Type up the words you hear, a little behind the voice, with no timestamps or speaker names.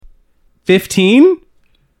15?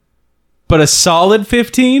 But a solid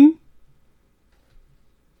 15?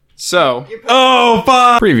 So,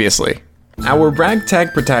 fuck! previously, our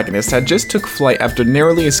ragtag protagonist had just took flight after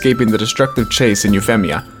narrowly escaping the destructive chase in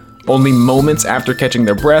Euphemia. Only moments after catching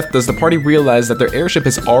their breath does the party realize that their airship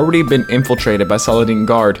has already been infiltrated by Saladin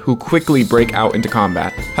Guard, who quickly break out into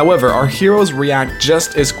combat. However, our heroes react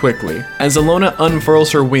just as quickly, as Alona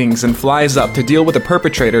unfurls her wings and flies up to deal with the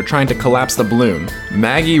perpetrator trying to collapse the balloon.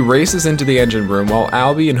 Maggie races into the engine room while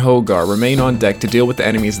Albie and Hogar remain on deck to deal with the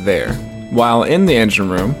enemies there. While in the engine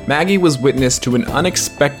room, Maggie was witness to an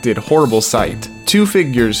unexpected, horrible sight. Two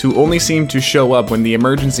figures who only seemed to show up when the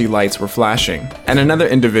emergency lights were flashing, and another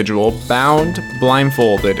individual, bound,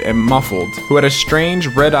 blindfolded, and muffled, who had a strange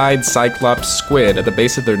red-eyed cyclops squid at the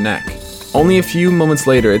base of their neck. Only a few moments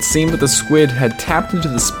later, it seemed that the squid had tapped into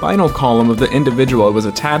the spinal column of the individual it was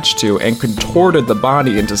attached to and contorted the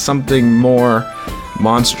body into something more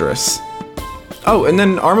monstrous. Oh, and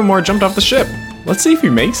then Armamore jumped off the ship. Let's see if he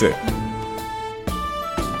makes it.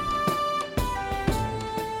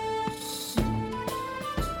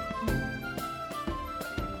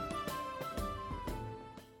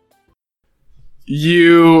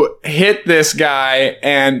 You hit this guy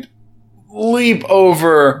and leap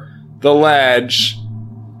over the ledge,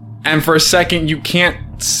 and for a second you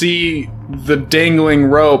can't see the dangling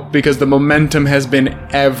rope because the momentum has been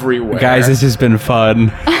everywhere. Guys, this has been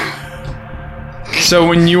fun. So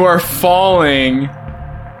when you are falling,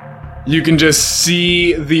 you can just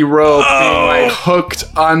see the rope being like hooked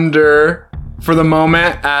under for the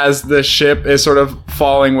moment as the ship is sort of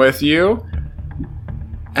falling with you.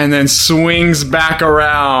 And then swings back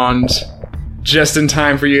around just in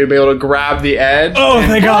time for you to be able to grab the edge. Oh,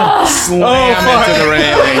 thank God. Slam into the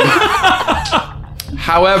railing.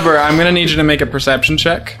 However, I'm going to need you to make a perception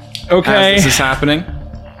check. Okay. As this is happening.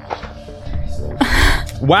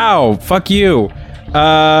 Wow, fuck you. 5.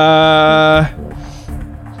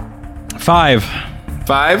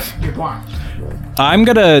 5? I'm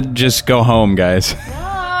gonna just go home, guys.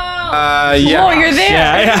 Yeah. Oh, you're there.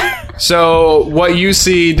 Yeah. So what you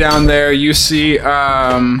see down there, you see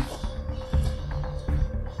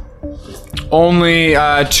only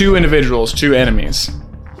 2 individuals, 2 enemies.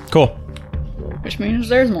 Cool. Which means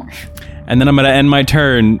there's more. And then I'm gonna end my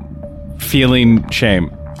turn feeling shame.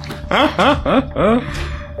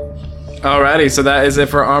 Alrighty, so that is it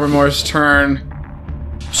for Armamore's turn.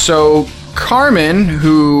 So Carmen,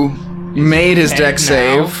 who made his deck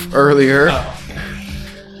save earlier,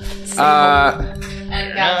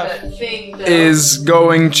 And got that thing though. is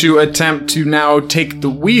going to attempt to now take the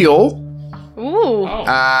wheel. Ooh.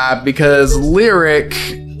 Because Lyric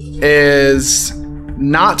is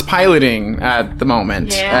not piloting at the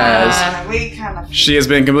moment, as we kind of. she has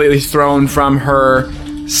been completely thrown from her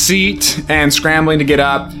seat and scrambling to get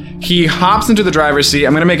up. He hops into the driver's seat.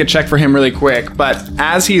 I'm going to make a check for him really quick, but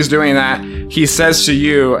as he is doing that, he says to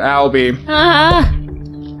you, Albie,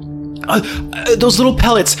 those little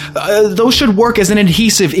pellets, those should work as an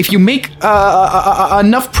adhesive. If you make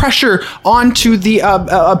enough pressure onto the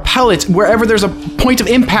pellet, wherever there's a point of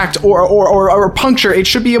impact or puncture, it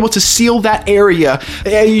should be able to seal that area.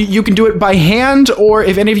 You can do it by hand, or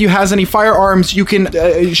if any of you has any firearms, you can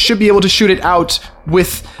should be able to shoot it out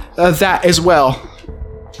with that as well.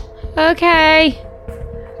 Okay.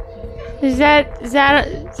 Is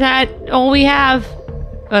that all we have?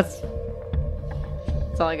 That's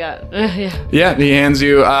all I got. Yeah. Yeah, he hands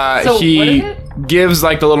you. So what He is it? gives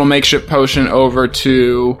like the little makeshift potion over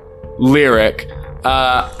to Lyric.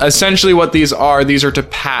 Essentially, what these are to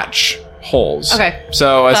patch holes. Okay.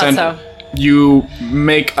 So, so. you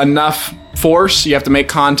make enough force. You have to make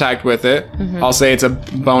contact with it. I'll say it's a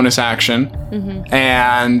bonus action,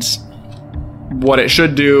 and what it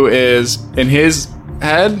should do is, in his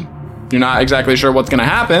head, you're not exactly sure what's going to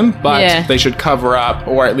happen, but they should cover up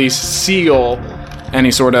or at least seal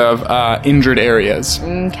any sort of injured areas.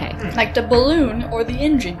 Okay. Like the balloon or the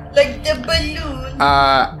engine. Like the balloon.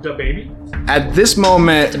 The baby? At this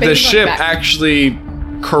moment, the baby's ship going back. actually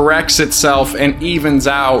corrects itself and evens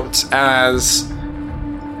out as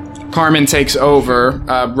Carmen takes over.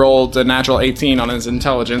 Rolled a natural 18 on his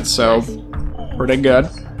intelligence, so pretty good.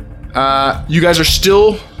 You guys are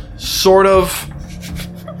still sort of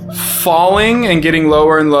falling and getting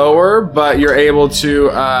lower and lower, but you're able to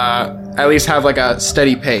at least have like a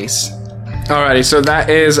steady pace. Alrighty, so that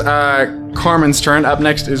is Carmen's turn. Up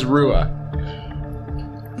next is Rua.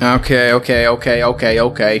 Okay.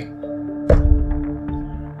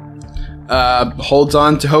 Holds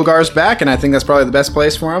on to Hogar's back, and I think that's probably the best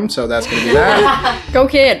place for him, so that's gonna be that. Go,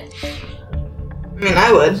 kid. I mean,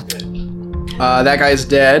 I would. That guy's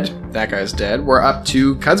dead. We're up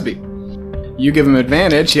to Cudsby. You give him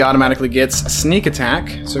advantage. He automatically gets sneak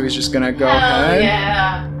attack. So he's just gonna go ahead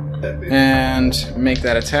and make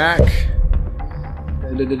that attack.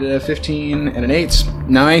 15 and an 8.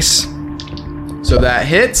 Nice. So that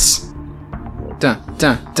hits. Dun,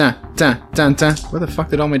 dun, dun, dun, dun, dun. Where the fuck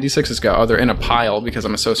did all my d6s go? Oh, they're in a pile because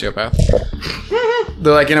I'm a sociopath.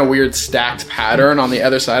 They're like in a weird stacked pattern on the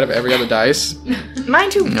other side of every other dice.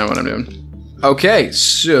 Mine too. I know what I'm doing. Okay,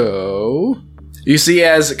 so you see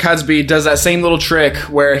as Cudsby does that same little trick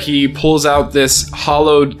where he pulls out this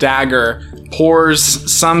hollow dagger, pours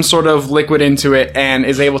some sort of liquid into it, and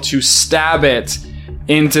is able to stab it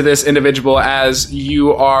into this individual as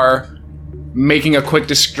you are making a quick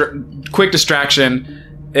distraction.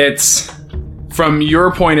 It's, from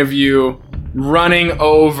your point of view, running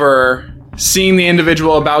over, seeing the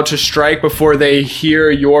individual about to strike before they hear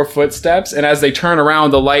your footsteps, and as they turn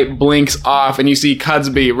around, the light blinks off, and you see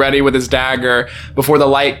Cudsby ready with his dagger. Before the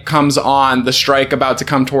light comes on, the strike about to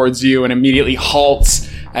come towards you, and immediately halts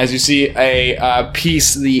as you see a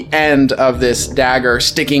piece, the end of this dagger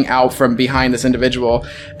sticking out from behind this individual,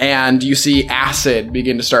 and you see acid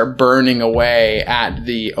begin to start burning away at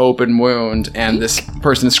the open wound, and this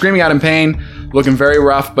person is screaming out in pain, looking very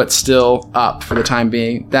rough, but still up for the time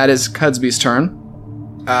being. That is Cudsby's turn.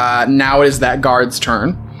 Now it is that guard's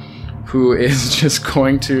turn, who is just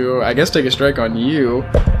going to, I guess, take a strike on you.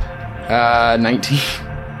 19.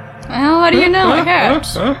 Well, how do you know it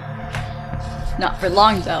hurts? Not for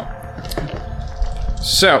long, though.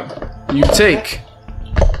 So, you take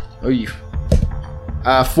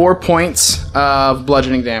 4 points of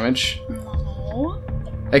bludgeoning damage.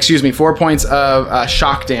 Excuse me, 4 points of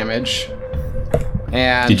shock damage.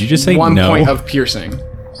 And did you just say 1 no? point of piercing.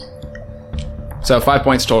 So 5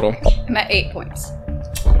 points total. I'm at 8 points.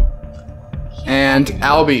 And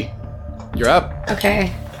Albie, you're up.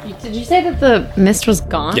 Okay. Did you say that the mist was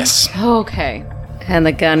gone? Yes. Oh, okay. And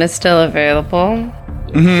the gun is still available?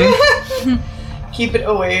 Keep it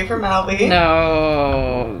away from Albie.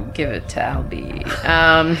 No, give it to Albie.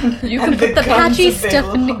 You can put the patchy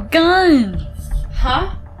stuff in the guns.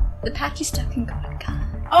 Huh? The patchy stuff can go in the gun.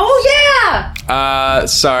 Oh, yeah!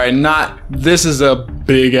 Sorry, not... This is a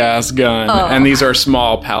big-ass gun, and these are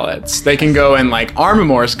small pellets. They can go in, like,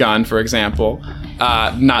 Armamor's gun, for example.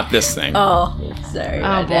 Not this thing. Oh, sorry.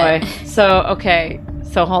 Oh, boy. So, okay.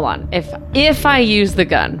 So, hold on. If I use the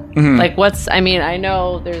gun, like, I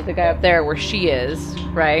know there's the guy up there where she is,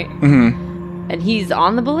 right? Mm-hmm. And he's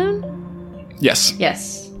on the balloon? Yes.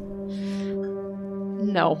 Yes.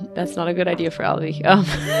 No, that's not a good idea for Albie.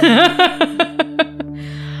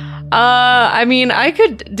 I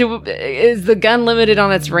could do... Is the gun limited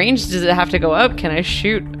on its range? Does it have to go up? Can I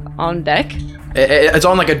shoot on deck? It's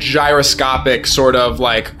on, like, a gyroscopic sort of,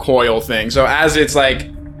 like, coil thing. So as it's, like...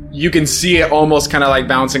 You can see it almost kind of, like,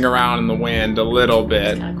 bouncing around in the wind a little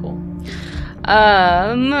bit. Kind of cool.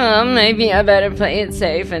 Maybe I better play it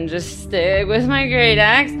safe and just stick with my great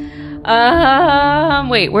axe.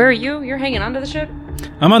 Wait, where are you? You're hanging onto the ship?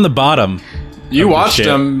 I'm on the bottom. You watched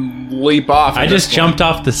him leap off. I just jumped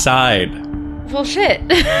off the side. Well, shit.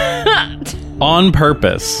 On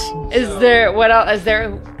purpose. Is there... What else? Is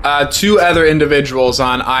there... 2 other individuals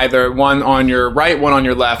on either... One on your right, one on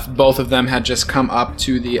your left. Both of them had just come up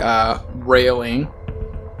to the railing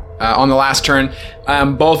on the last turn.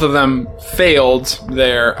 Both of them failed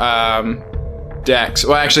their decks.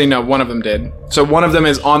 Well, actually, no, one of them did. So one of them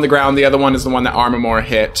is on the ground. The other one is the one that Armamore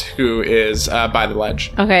hit, who is by the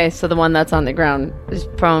ledge. Okay, so the one that's on the ground is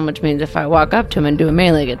prone, which means if I walk up to him and do a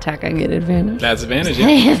melee attack, I get advantage. That's advantage,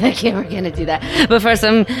 yeah. Okay, we're gonna do that. But first,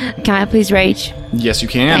 can I please rage? Yes, you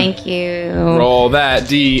can. Thank you. Roll that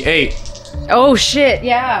D8. Oh, shit,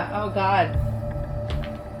 yeah. Oh, God.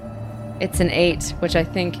 It's an 8, which I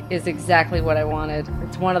think is exactly what I wanted.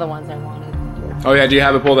 It's one of the ones I wanted. Oh, yeah, do you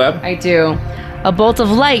have it pulled up? I do. A bolt of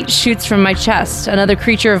light shoots from my chest. Another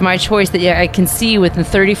creature of my choice that I can see within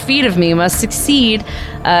 30 feet of me must succeed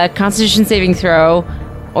a Constitution saving throw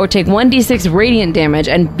or take 1d6 radiant damage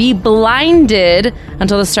and be blinded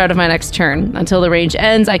until the start of my next turn. Until the range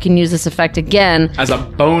ends, I can use this effect again as a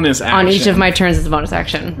bonus action. On each of my turns as a bonus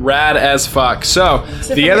action. Rad as fuck. So,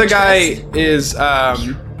 the other guy is...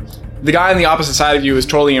 the guy on the opposite side of you is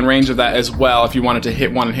totally in range of that as well if you wanted to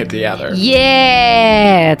hit one and hit the other.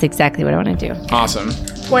 Yeah! That's exactly what I want to do. Awesome.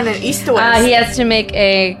 Point in east to west. He has to make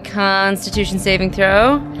a Constitution saving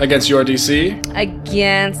throw. Against your DC?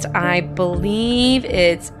 Against, I believe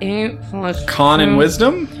it's 8 plus Con 2. and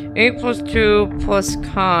Wisdom? 8 plus 2 plus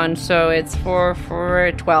Con, so it's 4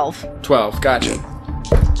 for 12. 12, gotcha.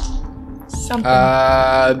 Something.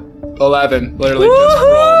 11. Literally just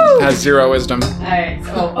rolled has 0 wisdom. Alright,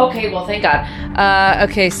 so, okay, well, thank God.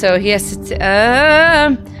 Okay, so he has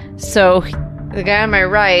to... so, the guy on my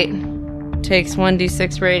right takes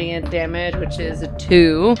 1d6 radiant damage, which is a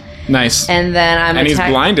 2. Nice. And then I'm And he's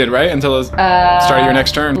blinded, right? Until the start of your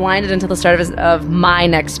next turn. blinded until the start of my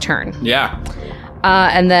next turn. Yeah.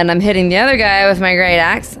 And then I'm hitting the other guy with my great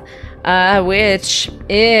axe, which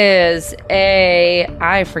is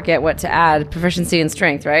I forget what to add. Proficiency in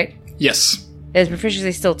strength, right? Yes. Is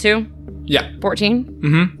proficiency still 2? Yeah. 14?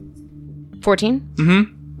 Mm-hmm. 14?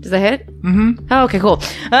 Mm-hmm. Does that hit? Mm-hmm. Oh, okay, cool.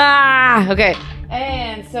 Okay.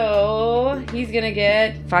 And so he's gonna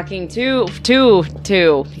get fucking 2.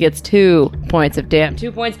 He gets 2 points of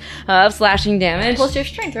 2 points of slashing damage. Plus your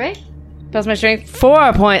strength, right? Plus my strength.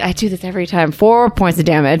 4 points. I do this every time. 4 points of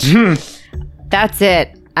damage. That's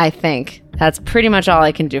it, I think. That's pretty much all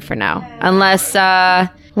I can do for now. Unless, well,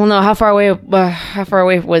 no, how far away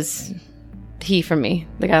was he from me?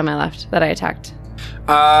 The guy on my left that I attacked.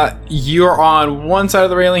 You're on one side of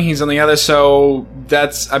the railing, he's on the other, so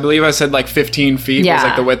that's, I believe I said like 15 feet was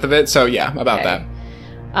like the width of it, so yeah, about that.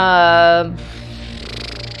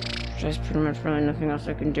 There's pretty much really nothing else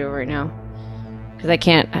I can do right now. Because I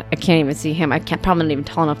can't even see him. Probably not even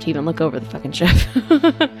tall enough to even look over the fucking ship.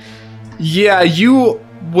 Yeah, you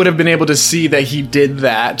would have been able to see that he did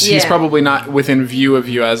that. Yeah. He's probably not within view of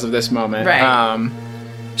you as of this moment. Right.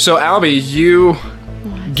 So Albie, you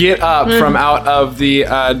get up from out of the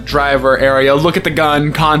driver area, look at the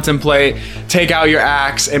gun, contemplate, take out your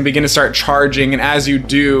axe, and begin to start charging. And as you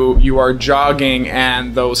do, you are jogging,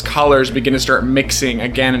 and those colors begin to start mixing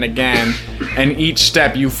again and again. And each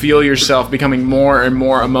step, you feel yourself becoming more and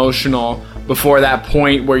more emotional. Before that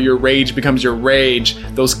point where your rage becomes your rage,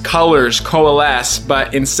 those colors coalesce,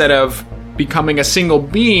 but instead of becoming a single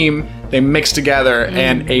beam, they mix together,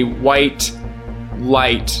 and a white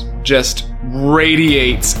light just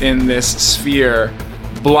radiates in this sphere,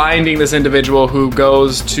 blinding this individual who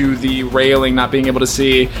goes to the railing, not being able to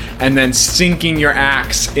see, and then sinking your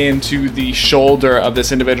axe into the shoulder of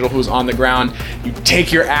this individual who's on the ground. You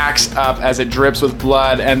take your axe up as it drips with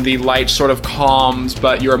blood, and the light sort of calms,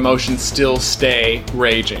 but your emotions still stay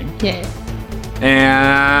raging. Yeah.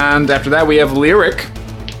 And after that, we have Lyric,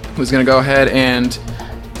 who's going to go ahead and...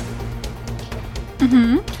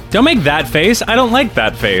 Don't make that face. I don't like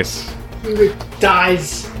that face.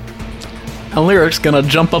 Dies. And Lyric's going to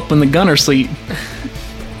jump up in the gunner seat.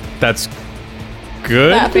 That's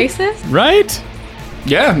good. That faces? Right?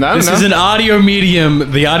 Yeah, no, This is an audio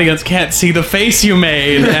medium. The audience can't see the face you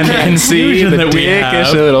made and the confusion that we dickish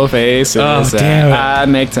have. little faces Oh, damn it. that I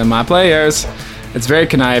make to my players. It's very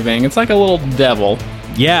conniving. It's like a little devil.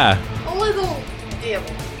 Yeah. A little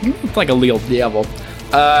devil. It's like a little devil.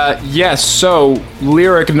 Yes, so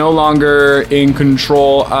Lyric no longer in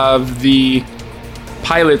control of the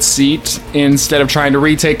pilot's seat. Instead of trying to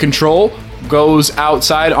retake control, goes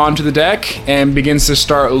outside onto the deck and begins to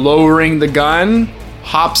start lowering the gun,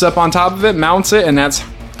 hops up on top of it, mounts it, and that's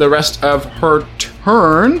the rest of her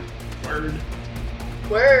turn.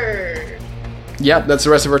 Word. Yep, that's the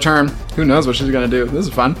rest of her turn. Who knows what she's gonna do? This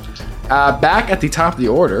is fun. Back at the top of the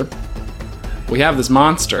order, we have this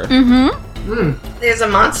monster. There's a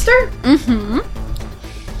monster?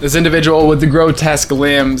 This individual with the grotesque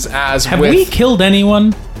limbs as Have with... we killed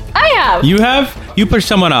anyone? I have. You have? You pushed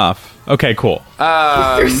someone off. Okay, cool.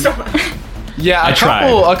 There's so much. Yeah, I tried.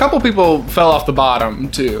 a couple people fell off the bottom,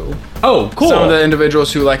 too. Oh, cool. Some of the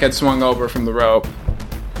individuals who, like, had swung over from the rope.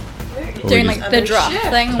 During like the drop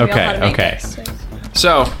thing. We all Okay, had to make okay. it, so.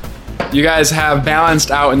 So, you guys have balanced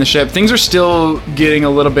out in the ship. Things are still getting a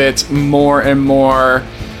little bit more and more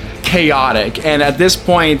chaotic, and at this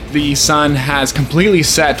point the sun has completely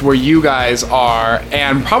set where you guys are,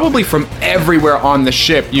 and probably from everywhere on the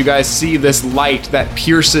ship you guys see this light that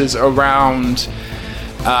pierces around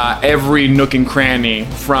every nook and cranny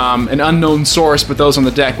from an unknown source, but those on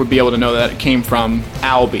the deck would be able to know that it came from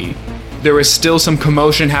Albie. There is still some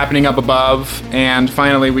commotion happening up above, and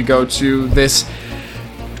finally we go to this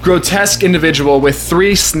grotesque individual with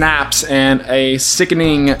 3 snaps and a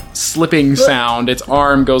sickening slipping sound. Its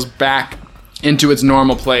arm goes back into its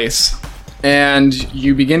normal place. And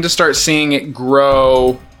you begin to start seeing it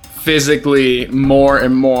grow physically more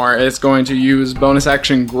and more. It's going to use bonus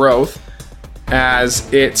action growth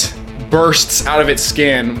as it bursts out of its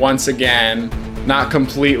skin once again. Not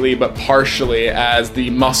completely, but partially, as the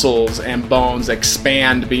muscles and bones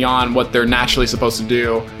expand beyond what they're naturally supposed to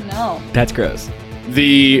do. No. That's gross.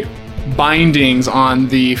 The bindings on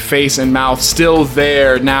the face and mouth still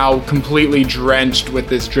there, now completely drenched with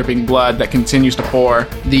this dripping blood that continues to pour.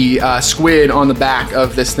 The squid on the back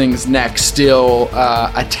of this thing's neck still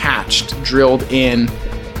attached, drilled in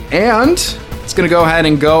And it's going to go ahead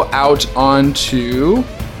and go out onto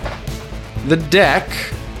the deck.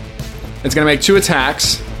 It's going to make 2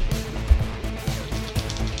 attacks.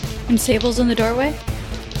 And Sable's in the doorway?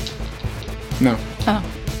 No. Oh.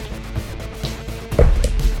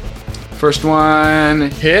 First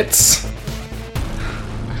one hits.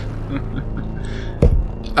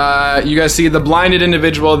 You guys see the blinded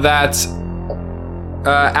individual that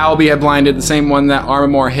Albie had blinded, the same one that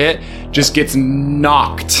Armamore hit, just gets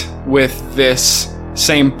knocked with this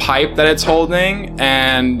same pipe that it's holding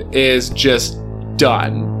and is just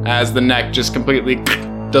done as the neck just completely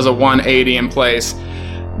does a 180 in place.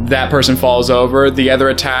 That person falls over. The other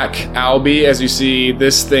attack, Albie, as you see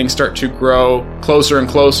this thing start to grow closer and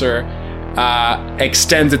closer,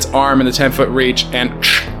 extends its arm in the 10-foot reach and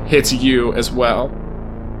hits you as well.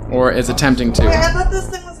 Or is attempting to. Wait, I thought this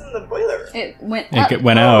thing was in the boiler. It went up. It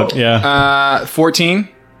went out, yeah. 14.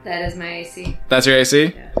 That is my AC. That's your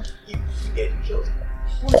AC? You get killed.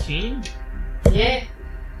 14? Yeah.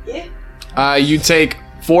 Yeah. You take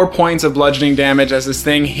 4 points of bludgeoning damage as this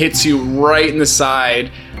thing hits you right in the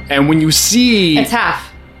side. And when you see... It's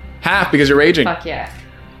half. Half, because you're raging. Fuck yeah.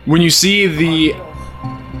 When you see the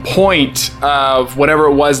point of whatever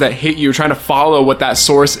it was that hit you, trying to follow what that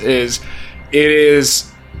source is, it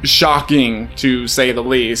is shocking, to say the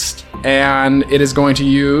least. And it is going to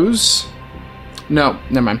use... No,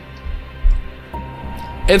 never mind.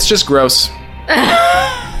 It's just gross.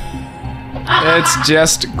 It's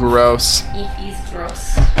just gross. He's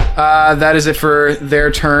gross. That is it for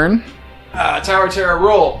their turn. Tower Terror,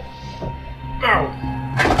 roll.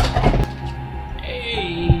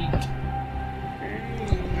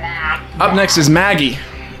 Up next is Maggie.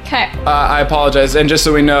 Okay. I apologize, and just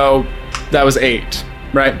so we know, that was 8,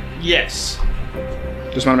 right? Yes.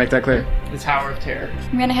 Just want to make that clear. The Tower of Terror.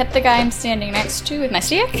 I'm gonna hit the guy I'm standing next to with my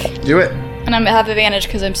stick. Do it. And I'm gonna have advantage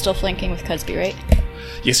because I'm still flanking with Cusby, right?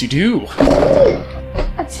 Yes, you do.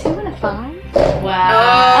 A 2 and a 5.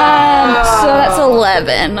 Wow. So that's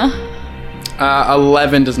 11.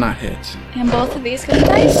 11 does not hit. And both of these go to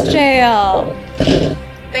dice jail.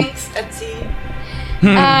 Thanks, Etsy.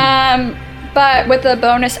 But with a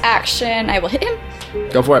bonus action, I will hit him.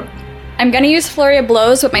 Go for it. I'm gonna use Flurry of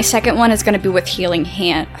Blows, but my second one is gonna be with Healing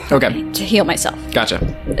Hand. Okay. To heal myself. Gotcha.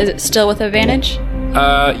 Is it still with advantage?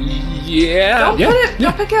 Yeah.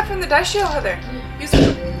 Don't pick it up from the dice jail, Heather. Use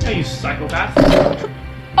it. I use Psychopath.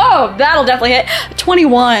 Oh, that'll definitely hit.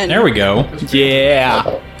 21. There we go.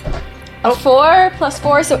 Yeah. A 4 plus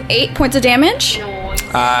 4, so 8 points of damage.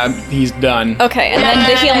 He's done. Okay, and then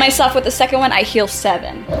to heal myself with the second one, I heal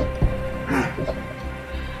 7.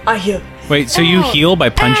 I heal. Wait, so you heal by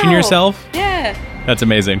punching Ow. yourself? Yeah. That's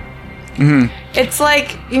amazing. It's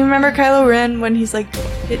like, you remember Kylo Ren when he's like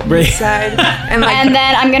hitting Right. his side? And like, And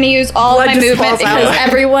then I'm gonna use all of Blood my just movement falls out. because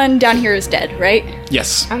everyone down here is dead, right?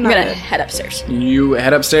 Yes. I'm I'm not gonna dead. head upstairs. You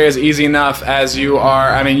head upstairs easy enough as you are.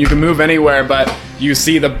 I mean, you can move anywhere, but you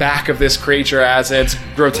see the back of this creature as its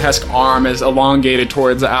grotesque arm is elongated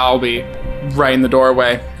towards Albie right in the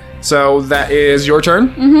doorway. So that is your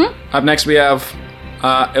turn. Mm-hmm. Up next we have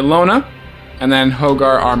Ilona, and then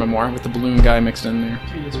Hogar Armamore with the balloon guy mixed in there.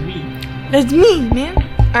 It's me. That's me, man.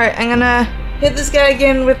 Alright, I'm gonna hit this guy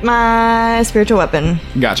again with my spiritual weapon.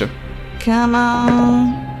 Gotcha. Come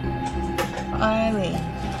on. Eileen.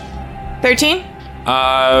 13?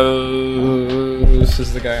 This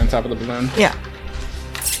is the guy on top of the balloon. Yeah.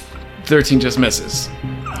 13 just misses.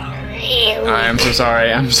 I am so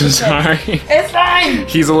sorry. I'm so sorry. It's fine!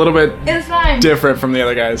 He's a little bit It's fine! different from the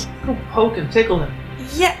other guys. Go poke and tickle him.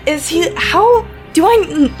 Yeah, is he. How. Do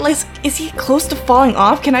I. Like, is he close to falling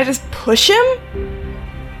off? Can I just push him?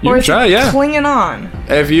 You or can is try, he yeah. clinging on?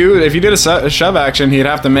 If you did a shove action, he'd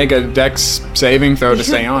have to make a dex saving throw to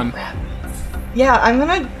stay on. Yeah, I'm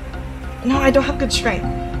gonna. No, I don't have good strength.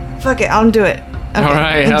 Fuck it, I'll do it. Okay. All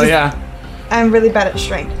right, hell yeah. I'm really bad at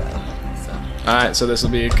strength, though. All right, so this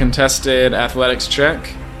will be a contested athletics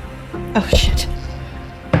check. Oh, shit.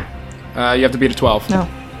 You have to beat a 12. No.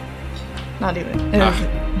 Not even. It was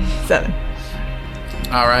 7.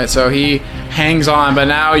 All right, so he hangs on, but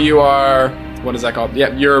now you are, what is that called?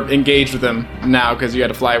 Yep, you're engaged with him now because you had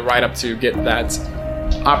to fly right up to get that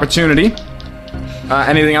opportunity.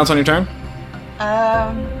 Anything else on your turn?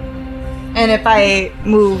 And if I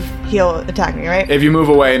move, he'll attack me, right? If you move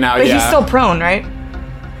away now, But yeah. he's still prone, right?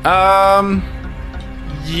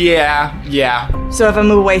 Yeah. So if I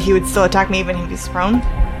move away, he would still attack me even if he's prone?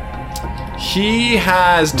 He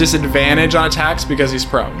has disadvantage on attacks because he's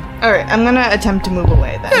prone. Alright, I'm gonna attempt to move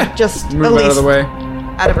away then. Yeah, Just move at out least of the way.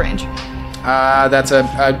 out of range. That's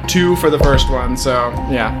a 2 for the first one, so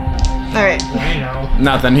yeah. Alright. I know.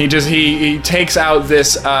 Nothing. He takes out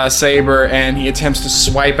this saber and he attempts to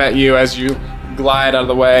swipe at you as you glide out of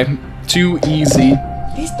the way. Too easy.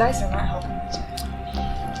 These dice are not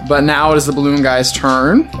helping. But now it is the balloon guy's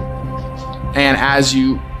turn. And as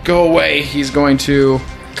you go away, he's going to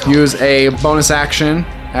use a bonus action.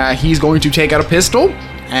 He's going to take out a pistol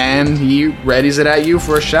and he readies it at you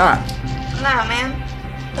for a shot. Nah, man.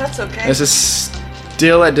 That's okay. This is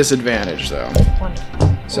still at disadvantage, though.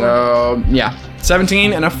 Wonderful. So, yeah.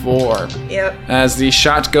 17 and a 4. Yep. As the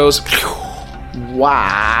shot goes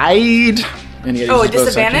wide. And he Oh, a uses both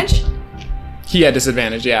disadvantage? sections. He had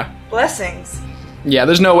disadvantage, yeah. Blessings. Yeah,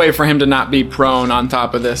 there's no way for him to not be prone on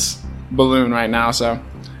top of this balloon right now, so.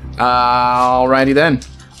 Alrighty then.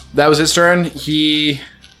 That was his turn.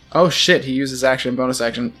 Oh shit, he used his action, bonus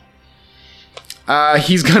action.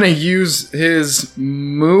 He's gonna use his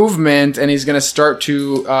movement and he's gonna start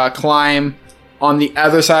to climb on the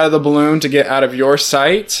other side of the balloon to get out of your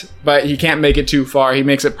sight, but he can't make it too far. He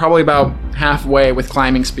makes it probably about halfway with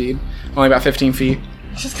climbing speed, only about 15 feet.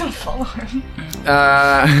 I'm just gonna follow him.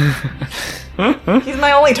 Uh, He's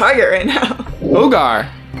my only target right now. Ogar,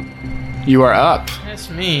 you are up. That's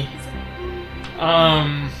me.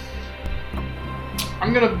 I'm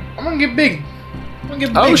gonna get big. I'm gonna get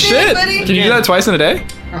big. Oh shit! buddy. Can you do that twice in a day?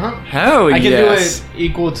 Uh-huh. Hell I can yes. do it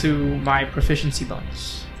equal to my proficiency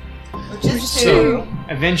bonus. Which is So 2.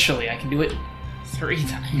 eventually I can do it 3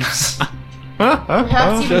 times.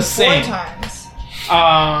 Perhaps even Just 4 saying. times.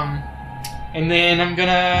 And then I'm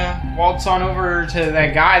gonna waltz on over to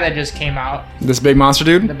that guy that just came out. This big monster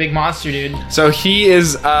The dude? big monster dude. So he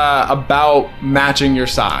is about matching your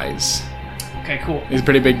size. Okay, cool. He's a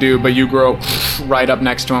pretty big dude, but you grow right up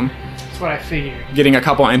next to him, That's what I figured. getting a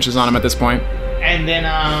couple inches on him at this point. And then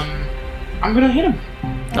I'm gonna hit him.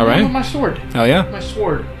 All right. With my sword. Hell yeah. My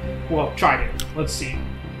sword. Well, try to. Let's see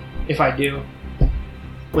if I do.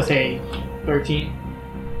 With a 13.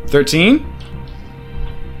 13?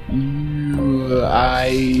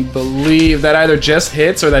 I believe that either just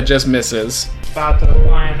hits or that just misses. About to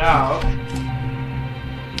find out.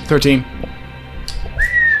 13.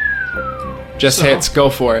 Just So- hits. Go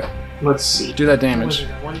for it. Let's see. Do that What is damage.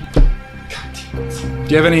 it? Do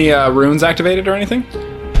you have any runes activated or anything?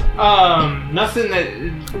 Nothing that.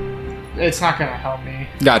 It's not gonna help me.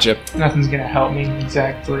 Gotcha. Nothing's gonna help me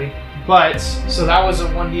exactly. But so that was a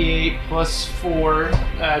 1d8 plus 4,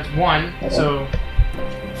 1, so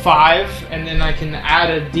 5, and then I can add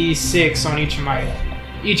a d6 on each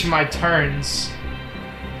of my turns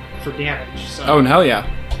for damage. So Oh, hell yeah.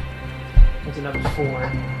 that's another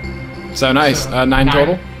 4. So nice. So, 9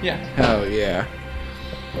 total? Yeah. Hell yeah.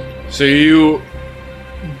 So you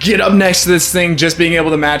get up next to this thing, just being able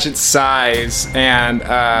to match its size and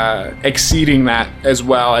exceeding that as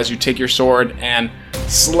well as you take your sword and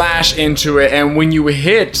slash into it. And when you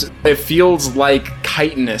hit, it feels like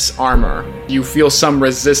chitinous armor. You feel some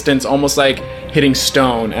resistance, almost like hitting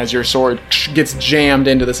stone as your sword gets jammed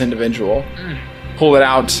into this individual. Pull it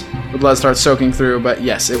out, the blood starts soaking through, but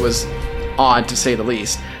yes, it was odd to say the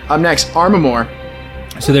least. Up next, Armamore.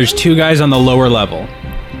 So there's 2 guys on the lower level.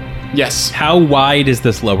 Yes. How wide is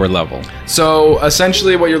this lower level? So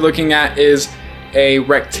essentially what you're looking at is a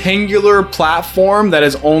rectangular platform that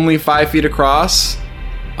is only 5 feet across.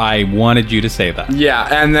 I wanted you to say that. Yeah,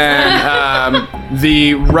 and then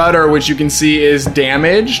the rudder, which you can see is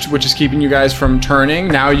damaged, which is keeping you guys from turning.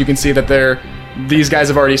 Now you can see that these guys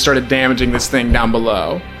have already started damaging this thing down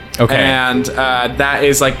below. Okay. And that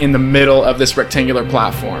is like in the middle of this rectangular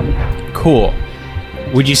platform. Cool.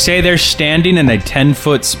 Would you say they're standing in a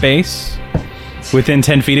 10-foot space? Within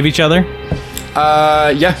 10 feet of each other?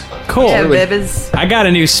 Yeah. Cool. Yeah, Really? babies. I got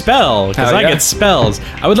a new spell, because Hell I yeah. get spells.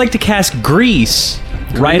 I would like to cast Grease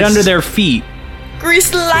right Grease. under their feet,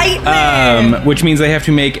 Grease lightning! which means they have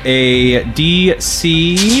to make a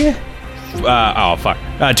DC...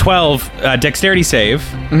 12 dexterity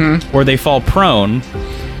save, or they fall prone.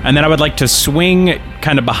 And then I would like to swing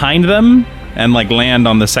kind of behind them and like land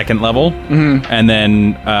on the second level, and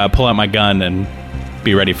then pull out my gun and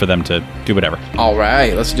be ready for them to do whatever. All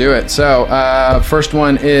right, let's do it. So first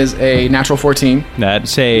one is a natural 14. That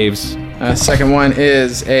saves. Second one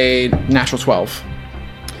is a natural 12.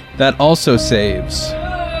 That also saves.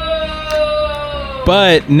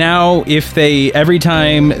 But now, if every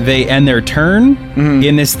time they end their turn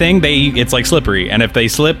in this thing, it's like slippery, and if they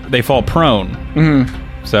slip, they fall prone.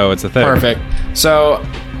 So it's a thing. Perfect. So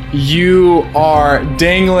you are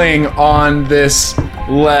dangling on this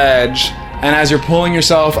ledge And as you're pulling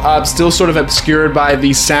yourself up, still sort of obscured by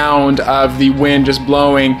the sound of the wind just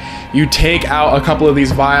blowing, you take out a couple of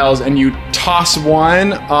these vials and you toss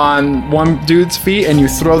one on one dude's feet and you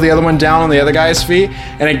throw the other one down on the other guy's feet,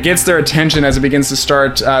 and it gets their attention as it begins to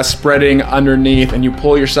start spreading underneath, and you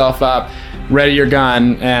pull yourself up, ready your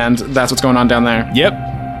gun, and that's what's going on down there. Yep.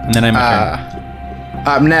 And then I'm turn.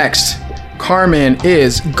 Up next, Carmen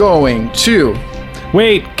is going to...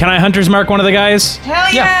 Wait, can I Hunter's Mark one of the guys?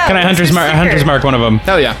 Hell yeah! Can I Hunter's Mark one of them?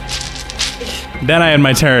 Hell yeah. Then I had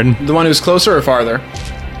my turn. The one who's closer or farther?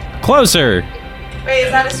 Closer. Wait,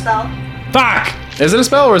 is that a spell? Fuck! Is it a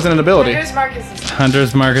spell or is it an ability? Hunter's Mark is a spell.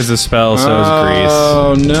 Hunter's Mark is a spell, so is Grease.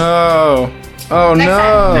 Oh no. Oh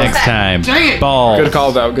no. Next time. Dang it. Balls. Good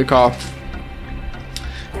call though, good call.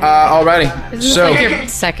 Alrighty. So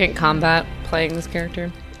Second combat playing this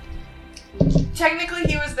character. Technically,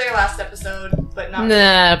 he was there last episode, but not.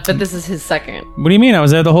 Nah, but this is his second. What do you mean? I was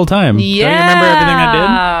there the whole time. Yeah. Don't you remember everything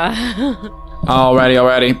I did?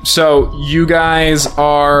 Alrighty. So you guys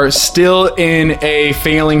are still in a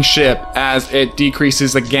failing ship as it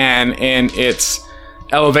decreases again in its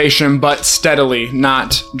elevation, but steadily,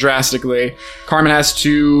 not drastically. Carmen has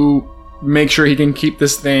to make sure he can keep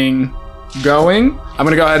this thing going. I'm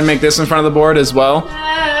gonna go ahead and make this in front of the board as well.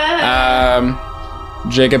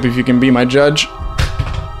 Jacob, if you can be my judge.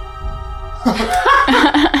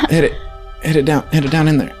 Hit it down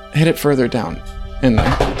in there. Hit it further down in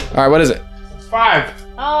there. All right, what is it? 5.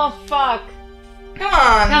 Oh, fuck. Come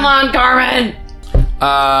on. Come on, Carmen.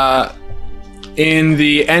 In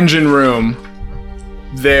the engine room,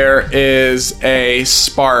 there is a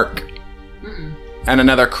spark and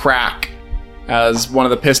another crack as one of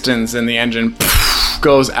the pistons in the engine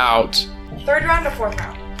goes out. Third round or fourth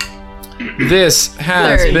round? This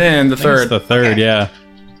has Third. been the It's third. the third, Okay. yeah.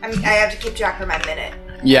 I mean, I have to keep track of my minute.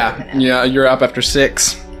 Yeah, you're up after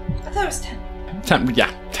 6. I thought it was 10.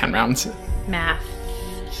 10 rounds. Math.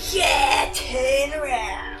 Yeah, 10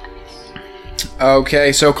 rounds.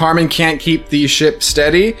 Okay, so Carmen can't keep the ship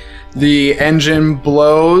steady. The engine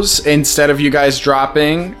blows instead of you guys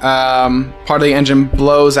dropping. Part of the engine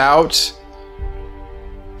blows out.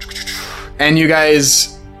 And you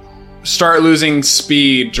guys start losing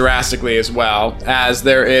speed drastically as well, as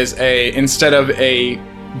there is instead of a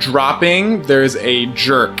dropping, there's a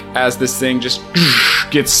jerk as this thing just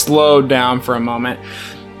gets slowed down for a moment.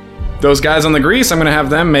 Those guys on the grease, I'm going to have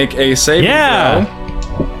them make a saving throw.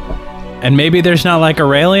 And maybe there's not like a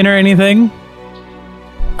railing or anything?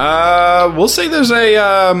 We'll say there's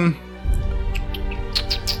a,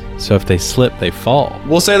 So if they slip, they fall.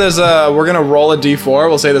 we're going to roll a d4.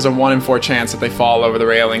 We'll say there's a 1 in 4 chance that they fall over the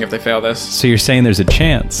railing if they fail this. So you're saying there's a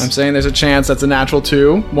chance? I'm saying there's a chance that's a natural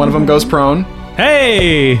 2. One of them goes prone.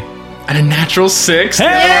 Hey! And a natural 6.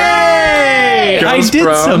 Hey! I Goes did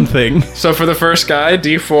prone. something. So for the first guy,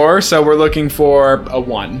 d4. So we're looking for a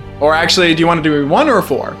 1. Or actually, do you want to do a 1 or a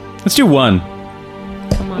 4? Let's do 1.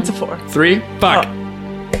 It's a 4. 3? Fuck.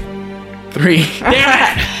 3.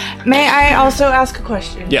 May I also ask a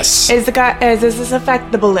question? Yes. Does this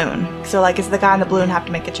affect the balloon? So, like, does the guy in the balloon have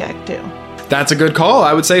to make a check, too? That's a good call.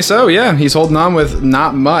 I would say so, yeah. He's holding on with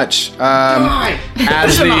not much.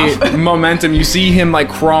 As the momentum, you see him, like,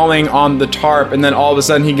 crawling on the tarp, and then all of a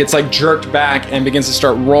sudden he gets, like, jerked back and begins to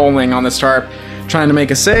start rolling on this tarp, trying to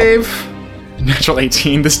make a save. Natural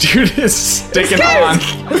 18. This dude is sticking on.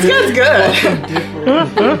 This guy's good.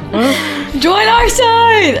 Join our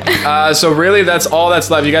side! So really, that's all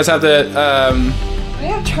that's left. You guys have the... I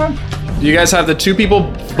have Trump. You guys have the 2 people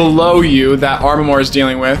below you that Armamore is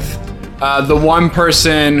dealing with. The one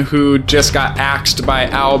person who just got axed by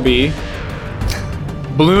Albie.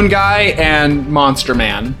 Balloon Guy and Monster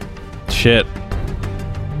Man. Shit.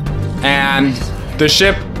 And the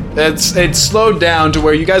ship, it's slowed down to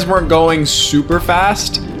where you guys weren't going super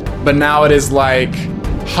fast, but now it is like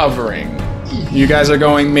hovering. You guys are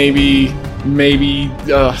going maybe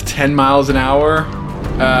 10 miles an hour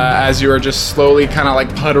as you are just slowly kind of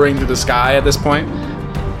like puttering through the sky at this point.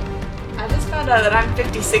 I just found out that I'm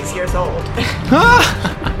 56 years old.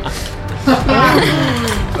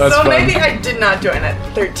 That's So fun. maybe I did not join at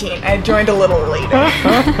 13. I joined a little later.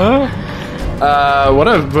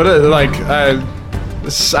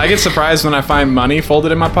 I get surprised when I find money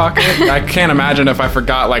folded in my pocket. I can't imagine if I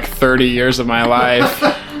forgot like 30 years of my life.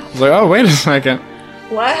 I was like, oh, wait a second.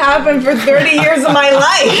 What happened for 30 years of my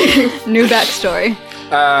life? New backstory.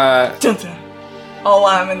 Dun, dun. All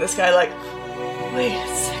while I'm in the sky, like, wait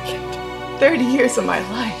a second. 30 years of my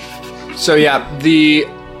life. So yeah, the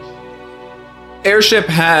airship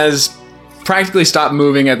has practically stopped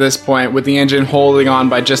moving at this point, with the engine holding on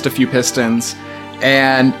by just a few pistons.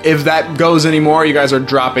 And if that goes anymore, you guys are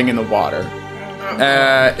dropping in the water.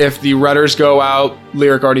 If the rudders go out,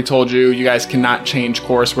 Lyric already told you, you guys cannot change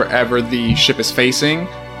course wherever the ship is facing,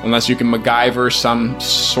 unless you can MacGyver some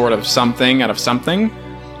sort of something out of something.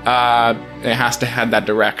 It has to head that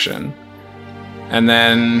direction. And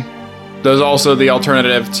then there's also the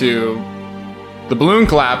alternative to the balloon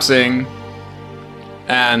collapsing,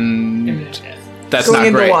 and that's Going not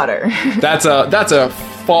in great. the water. That's a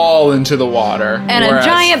fall into the water. And a whereas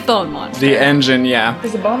giant bone monster. The engine, yeah.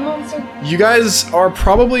 Is a bone monster? You guys are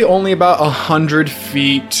probably only about 100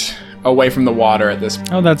 feet away from the water at this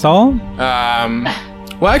point. Oh, that's all?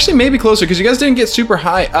 Well, actually, maybe closer, because you guys didn't get super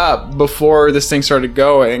high up before this thing started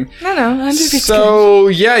going. No, 100 feet. So,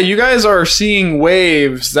 yeah, you guys are seeing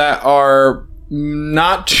waves that are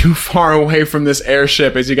not too far away from this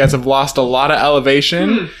airship, as you guys have lost a lot of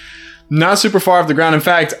elevation. Not super far off the ground. In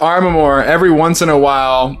fact, Armamore, every once in a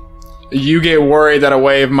while, you get worried that a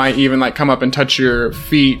wave might even come up and touch your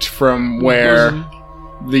feet from where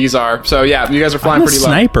these are. So yeah, you guys are flying I'm a pretty low.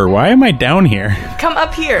 sniper. Why am I down here? Come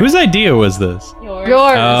up here. Whose idea was this? Yours.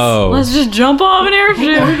 Oh. Let's just jump off an airship.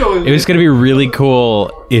 It was going to be really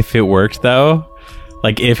cool if it worked, though.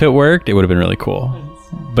 Like, if it worked, it would have been really cool.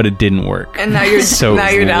 But it didn't work. And now you're So now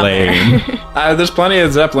you're down lame. there. There's plenty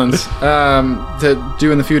of Zeppelins to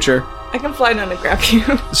do in the future. I can fly down and grab you.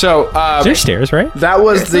 So Is there stairs, right? that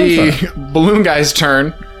was the balloon guy's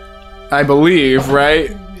turn, I believe,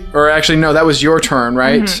 right? Or actually, no, that was your turn,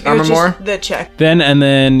 right, It was Armamore? just the check.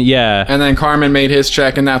 Then, yeah. And then Carmen made his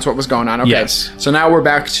check, and that's what was going on. Okay. Yes. So now we're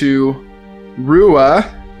back to Rua,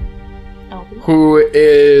 who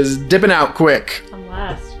is dipping out quick. I'm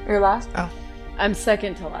last. You're last? Oh. I'm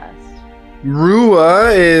second to last.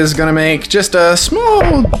 Rua is going to make just a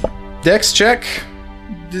small dex check.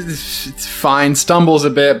 It's fine, stumbles a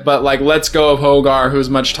bit, but lets go of Hogar, who's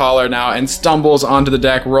much taller now, and stumbles onto the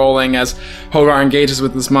deck, rolling as Hogar engages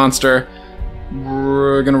with this monster.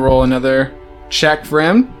 We're gonna roll another check for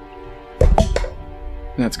him.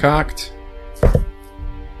 That's cocked.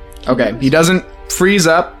 Okay, he doesn't freeze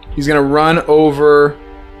up. He's gonna run over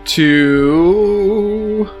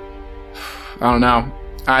to... I don't know.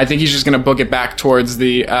 I think he's just gonna book it back towards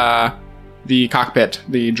the cockpit,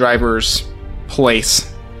 the driver's place.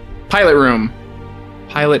 Pilot room.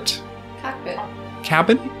 Pilot Cockpit.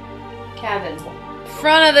 cabin? Cabin.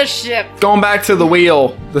 Front of the ship. Going back to the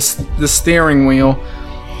wheel, the steering wheel.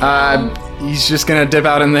 He's just gonna dip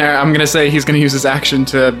out in there. I'm gonna say he's gonna use his action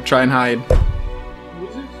to try and hide.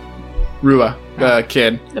 Rua, the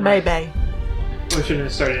kid. The baby. I shouldn't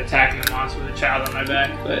have started attacking the monster with a child on my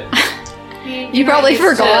back, but You probably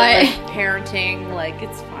forgot. Parenting,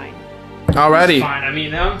 it's fine. Alrighty. it's fine. I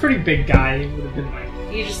mean, I'm a pretty big guy. He would have been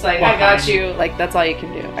You just I got you. That's all you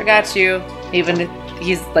can do. I got you. Even if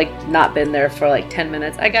he's not been there for 10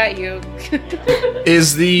 minutes. I got you.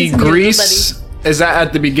 Is the He's a grease... Is that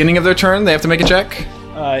at the beginning of their turn? They have to make a check?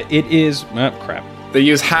 It is... Oh, crap. They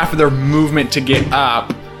use half of their movement to get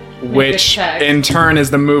up, which check. in turn is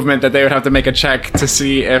the movement that they would have to make a check to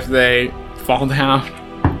see if they fall down.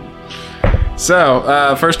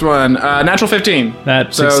 So, first one, natural 15.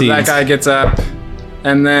 That So succeeds. that guy gets up,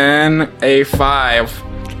 and then a 5.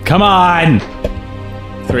 Come on!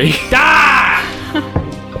 3.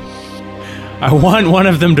 I want one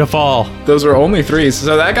of them to fall. Those are only 3s.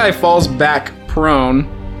 So that guy falls back prone,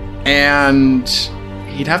 and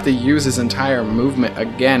he'd have to use his entire movement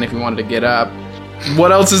again if he wanted to get up.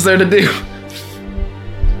 What else is there to do?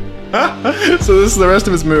 So this is the rest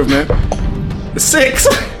of his movement. 6!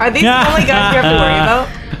 Are these the only guys you have to worry about?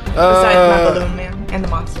 Besides my balloon man and the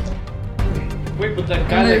monster. Wait, but that And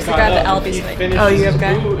guy there's that the got guy that up, Albie's if he fighting. finishes Oh, you have a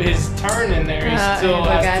guy? his turn in there, he still and the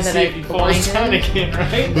guy has to that see I if he falls down blinded. again,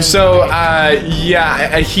 right? So,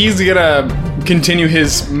 yeah, he's gonna continue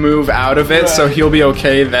his move out of it, so he'll be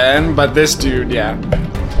okay then. But this dude, yeah.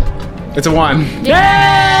 It's a 1. Yay!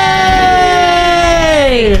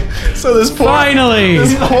 So this poor... Finally!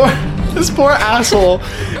 This poor asshole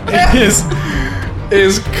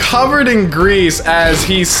is covered in grease as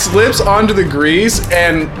he slips onto the grease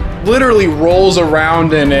and literally rolls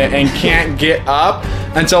around in it and can't get up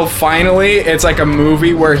until finally it's like a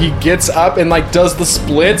movie where he gets up and does the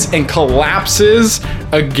splits and collapses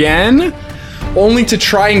again, only to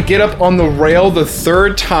try and get up on the rail the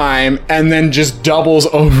 3rd time and then just doubles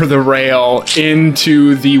over the rail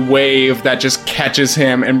into the wave that just catches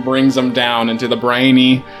him and brings him down into the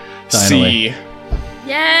briny sea.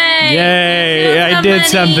 Yay! Yay! I did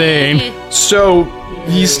something. So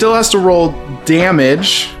he still has to roll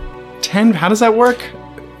damage. 10. How does that work?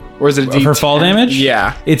 Or is it a D10? For fall damage?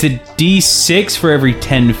 Yeah, It's a D6 for every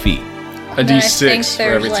 10 feet. a then I think D6 for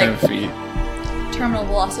every there's, 10 feet. terminal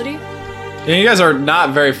velocity? And you guys are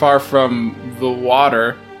not very far from the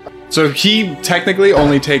water. So he technically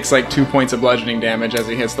only takes like 2 points of bludgeoning damage as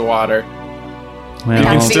he hits the water. Well, It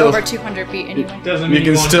can has to be still- over 200 feet anyway. Doesn't You mean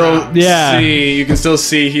can won't still drown. Yeah. see. You can still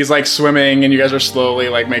see he's like swimming, and you guys are slowly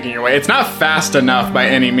like making your way. It's not fast enough by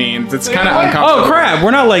any means. It's kind of uncomfortable. Oh crap!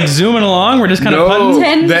 We're not like zooming along. We're just kind of No,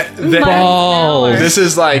 putting. 10 Balls. this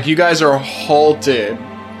is like you guys are halted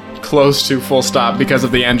close to full stop because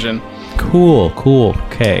of the engine. Cool.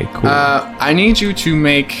 Okay. Cool. I need you to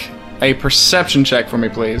make a perception check for me,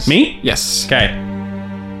 please. Me? Yes. Okay.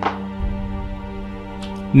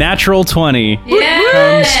 Natural 20 Yeah.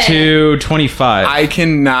 comes to 25. I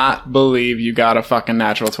cannot believe you got a fucking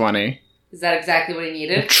natural 20. Is that exactly what he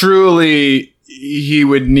needed? Truly, he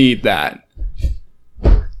would need that.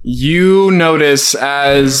 You notice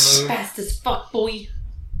as Fast as fuck, boy.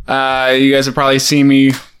 you guys have probably seen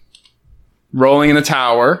me rolling in the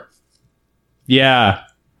tower. Yeah,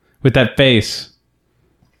 with that face.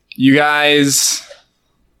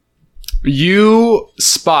 You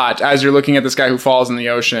spot, as you're looking at this guy who falls in the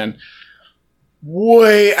ocean,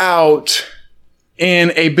 way out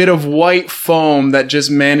in a bit of white foam that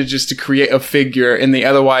just manages to create a figure in the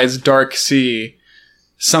otherwise dark sea.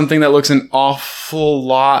 Something that looks an awful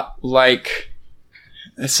lot like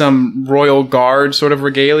some royal guard sort of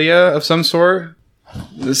regalia of some sort.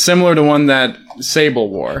 Similar to one that Sable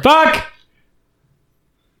wore. Fuck!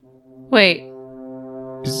 Wait.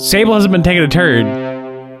 Sable hasn't been taking a turd.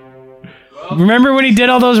 Remember when he did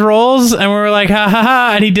all those rolls and we were like, ha ha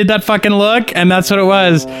ha, and he did that fucking look, and that's what it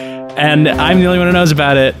was. And I'm the only one who knows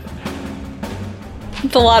about it.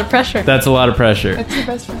 It's a lot of pressure. That's a lot of pressure. That's your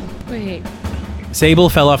best friend. Wait. Sable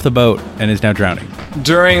fell off the boat and is now drowning.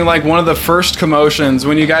 During like one of the first commotions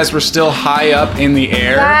when you guys were still high up in the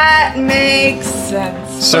air. That makes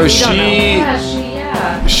sense. So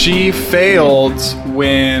she failed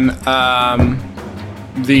when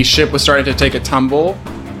the ship was starting to take a tumble.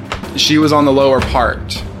 She was on the lower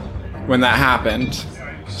part when that happened.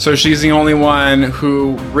 So she's the only one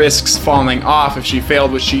who risks falling off if she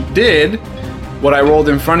failed, which she did. What I rolled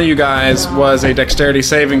in front of you guys was a dexterity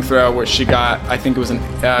saving throw, which she got, I think it was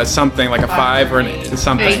something like a 5 or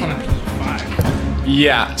something.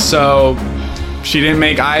 Yeah, so she didn't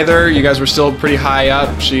make either. You guys were still pretty high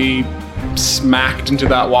up. She smacked into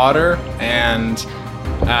that water and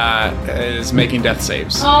is making death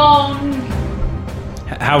saves.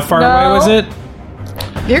 How far away was it?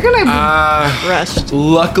 You're gonna be rushed.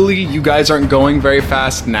 Luckily, you guys aren't going very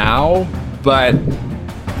fast now, but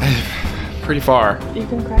pretty far. You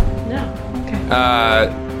can cry.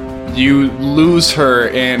 No. You lose her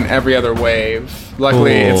in every other wave.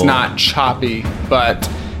 Luckily, it's not choppy, but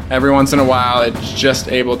every once in a while, it's just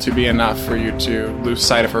able to be enough for you to lose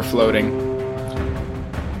sight of her floating.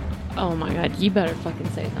 Oh my god, you better fucking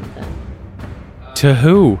say something. To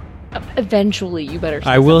who? Eventually, you better say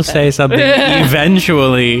I will something. say something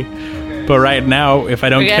eventually. But right now, if I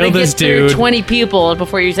don't We gotta kill this get through dude, 20 people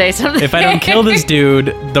before you say something. if I don't kill this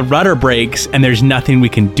dude, the rudder breaks and there's nothing we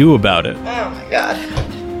can do about it. Oh my god.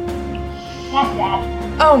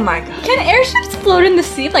 Oh my god. Can airships float in the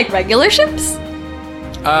sea like regular ships?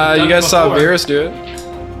 You guys saw before. Virus do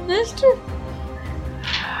it. That's true.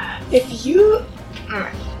 If you...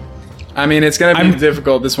 I mean, it's gonna be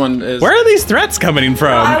difficult. This one is. Where are these threats coming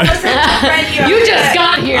from? I wasn't ready. You just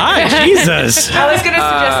got here. Ah, Jesus. I was gonna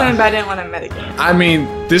suggest something, but I didn't want to metagame. I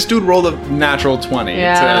mean, this dude rolled a natural 20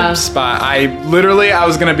 Yeah. to spot. I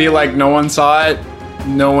was gonna be like, no one saw it,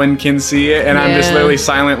 no one can see it, and I'm just Yeah. literally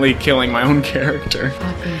silently killing my own character.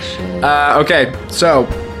 Fucking shit. Okay, so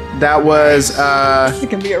that was This is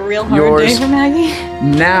gonna be a real hard Yours. day for Maggie.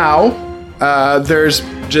 now. There's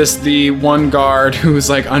just the one guard who's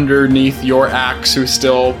like underneath your axe who's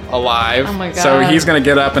still alive. Oh my God. So he's gonna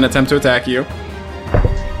get up and attempt to attack you.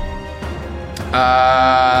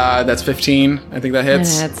 That's 15. I think that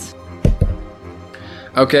hits. That's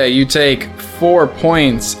Okay, you take 4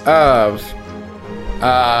 points of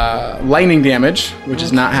lightning damage, which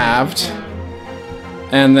is not halved,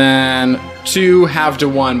 and then 2 halved to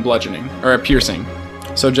 1 bludgeoning or piercing,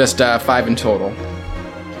 so just 5 in total.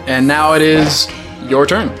 And now it is your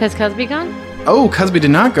turn. Has Cusby gone? Oh, Cusby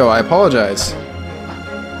did not go. I apologize.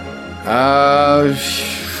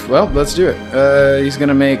 Well, let's do it. He's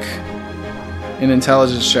gonna make an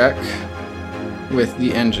intelligence check with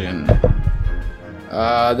the engine.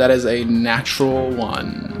 That is a natural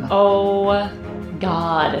 1. Oh,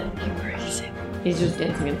 God. He's just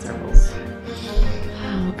dancing in circles.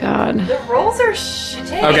 Oh, God. The rolls are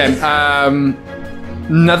shit. Okay,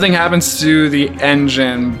 nothing happens to the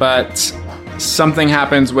engine, but something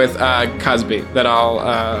happens with Cusby that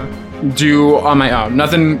I'll do on my own.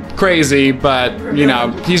 Nothing crazy, but, you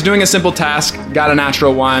know, he's doing a simple task, got a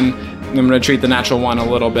natural one. I'm going to treat the natural one a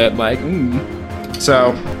little bit like,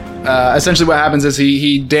 So, essentially what happens is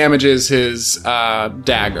he damages his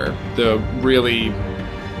dagger, the really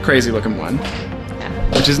crazy-looking one,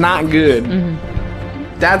 which is not good.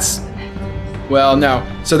 That's... Well, no.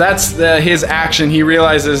 So that's his action. He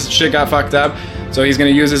realizes shit got fucked up, so he's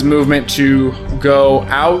going to use his movement to go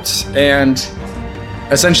out and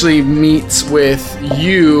essentially meets with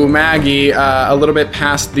you, Maggie, a little bit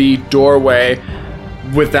past the doorway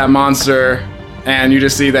with that monster, and you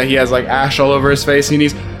just see that he has like ash all over his face. We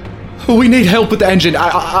need help with the engine.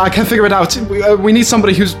 I can't figure it out. We need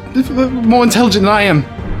somebody who's more intelligent than I am.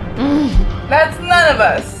 That's none of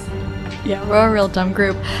us. Yeah, we're a real dumb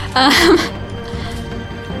group.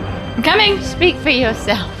 I'm coming. Speak for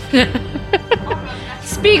yourself.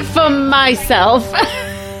 Speak for myself.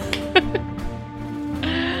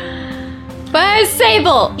 But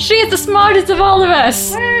Sable, she is the smartest of all of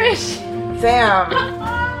us. Damn.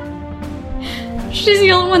 She's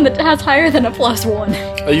the only one that has higher than a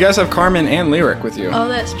 +1. You guys have Carmen and Lyric with you. Oh,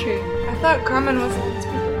 that's true. I thought Carmen was...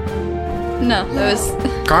 No, that was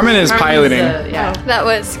Carmen is piloting. that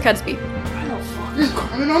was Cudsby.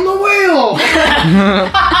 Carmen on the wheel!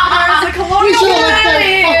 There's a colonial woman!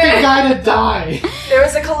 Fucking guy to die. There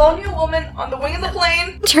was a colonial woman on the wing of the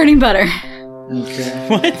plane. Churning butter. Okay.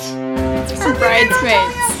 What? For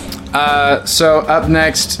bridesmaids. So up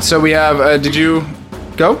next, so we have, did you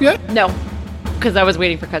go yet? No, because I was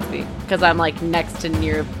waiting for Cudsby. Because I'm like next to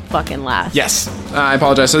near fucking last. Yes. I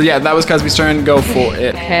apologize. So yeah, that was Cosby's turn. Go for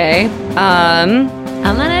it. Okay. I'm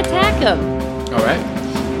gonna attack him. All right.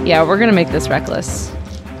 Yeah, we're gonna make this reckless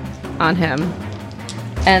on him.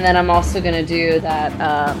 And then I'm also gonna do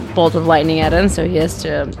that bolt of lightning at him, so he has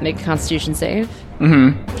to make a Constitution save.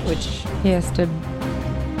 Which he has to...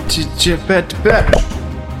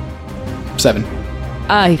 7.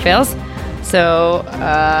 He fails. So,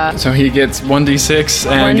 So he gets 1d6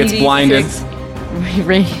 and gets blinded.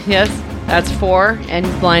 Yes, that's 4, and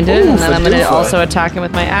he's blinded. Ooh, and then I'm going to Fadufa. also attack him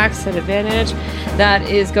with my axe at advantage. That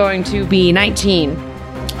is going to be 19.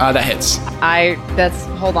 That hits.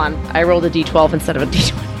 Hold on. I rolled a d12 instead of a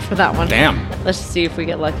d20 for that one. Damn. Let's see if we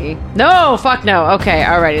get lucky. No, fuck no. Okay,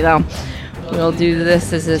 alrighty though. We'll do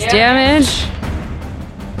this as his damage.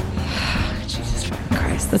 Jesus fucking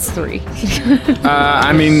Christ, that's 3.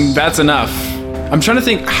 I mean, that's enough. I'm trying to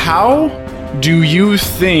think, how do you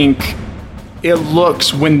think it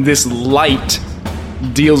looks when this light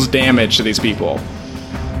deals damage to these people?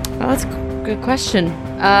 Oh, that's a good question.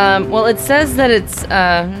 Well, it says that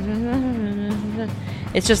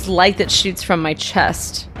it's just light that shoots from my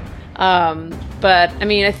chest. But, I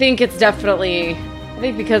mean, I think it's definitely... I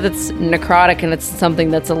think because it's necrotic and it's something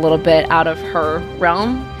that's a little bit out of her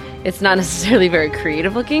realm, it's not necessarily very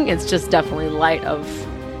creative looking. It's just definitely light of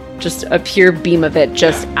just a pure beam of it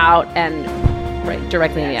just out and right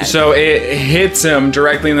directly in the eye. So it hits him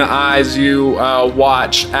directly in the eyes. You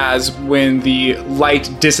watch as when the light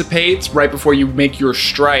dissipates right before you make your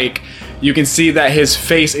strike, you can see that his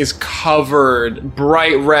face is covered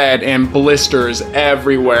bright red and blisters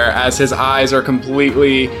everywhere as his eyes are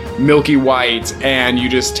completely milky white, and you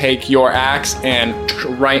just take your axe and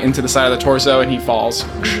right into the side of the torso and he falls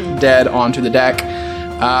dead onto the deck.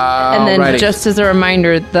 And then alrighty. just as a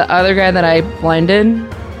reminder, the other guy that I blinded,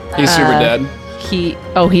 He's super dead.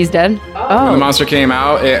 he's dead? When the Oh. monster came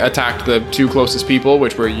out, it attacked the 2 closest people,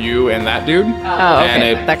 which were you and that dude. Oh, okay. And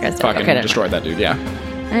it That guy's dead. fucking Okay, never destroyed that dude, yeah.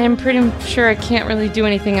 I'm pretty sure I can't really do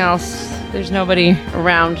anything else. There's nobody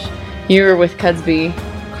around. You were with Cudsby,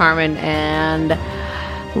 Carmen, and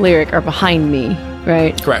Lyric are behind me,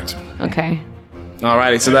 right? Correct. Okay.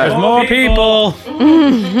 Alrighty, so There's that more people.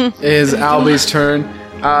 is Albie's turn.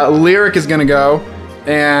 Lyric is gonna go,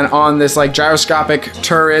 and on this like gyroscopic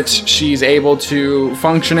turret, she's able to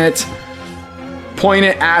function it, point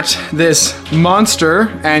it at this monster,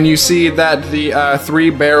 and you see that the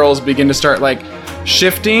 3 barrels begin to start like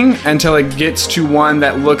shifting until it gets to one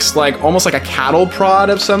that looks like almost like a cattle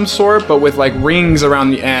prod of some sort, but with like rings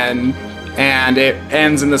around the end, and it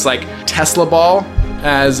ends in this like Tesla ball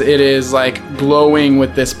as it is like glowing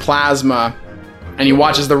with this plasma. And you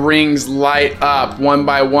watch as the rings light up one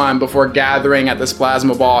by one before gathering at this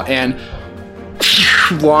plasma ball and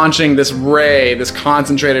launching this ray, this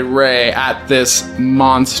concentrated ray at this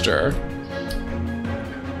monster.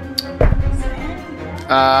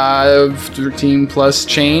 13 plus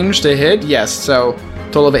change to hit. Yes, so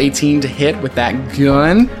total of 18 to hit with that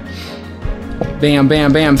gun. Bam,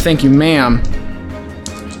 bam, bam. Thank you, ma'am.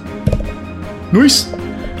 Nice.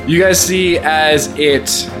 You guys see as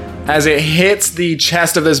it as it hits the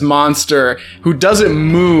chest of this monster, who doesn't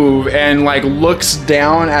move and like looks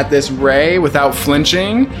down at this ray without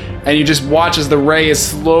flinching, and you just watch as the ray is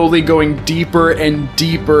slowly going deeper and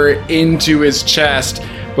deeper into his chest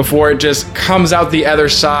before it just comes out the other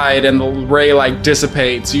side and the ray like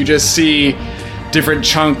dissipates. You just see different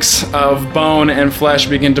chunks of bone and flesh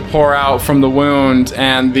begin to pour out from the wound,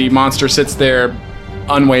 and the monster sits there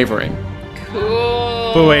unwavering.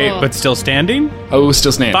 Cool. But wait, but still standing? Oh,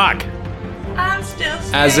 still standing. Fuck. I'm still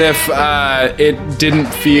standing. As if it didn't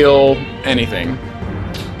feel anything.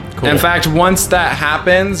 Cool. In fact, once that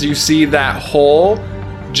happens, you see that hole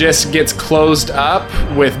just gets closed up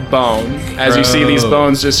with bone. As you see these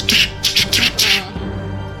bones just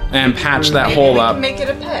and patch that Maybe hole we up. can make it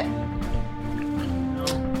a pet.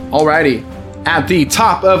 Alrighty. At the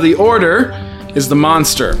top of the order is the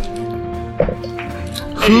monster.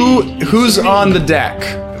 Who's on the deck?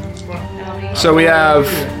 So we have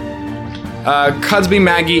Cudsby,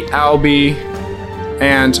 Maggie, Albie,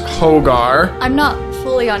 and Hogar. I'm not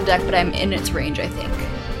fully on deck, but I'm in its range, I think.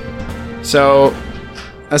 So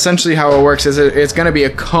essentially how it works is it's going to be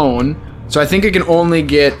a cone. So I think it can only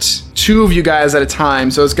get 2 of you guys at a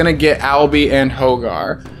time. So it's going to get Albie and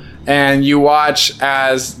Hogar. And you watch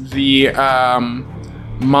as the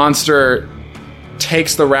monster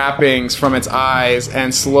takes the wrappings from its eyes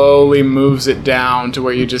and slowly moves it down to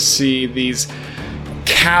where you just see these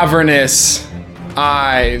cavernous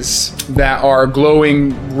eyes that are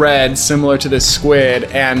glowing red, similar to this squid,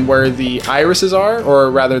 and where the irises are,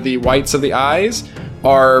 or rather the whites of the eyes,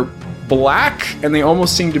 are black, and they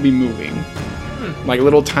almost seem to be moving. Like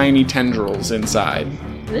little tiny tendrils inside.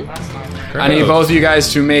 I need both of you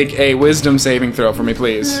guys to make a wisdom saving throw for me,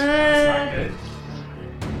 please.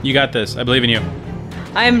 You got this. I believe in you.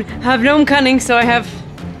 I have gnome cunning, so I have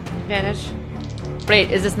advantage.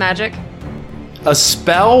 Wait, is this magic? A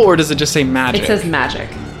spell, or does it just say magic? It says magic.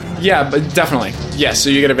 Yeah, but definitely. Yes, so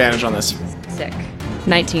you get advantage on this. Sick.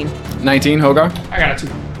 19. 19, Hogar? I got a 2.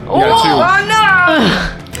 You got a 2.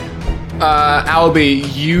 Oh no! Albie,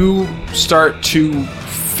 you start to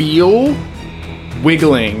feel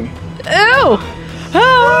wiggling Ew!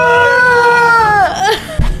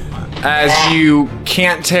 as you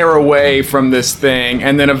can't tear away from this thing,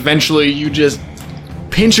 and then eventually you just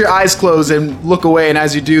pinch your eyes closed and look away, and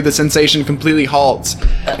as you do, the sensation completely halts.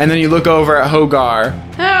 And then you look over at Hogar,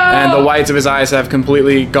 and the whites of his eyes have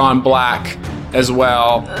completely gone black as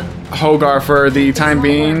well. Hogar, for the time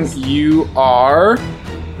being, you are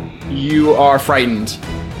frightened.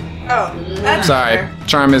 Oh, that's Sorry, fair.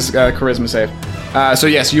 charm is charisma save. So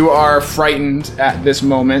yes, you are frightened at this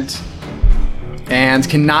moment and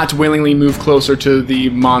cannot willingly move closer to the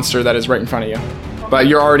monster that is right in front of you. But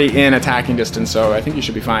you're already in attacking distance, so I think you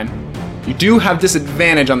should be fine. You do have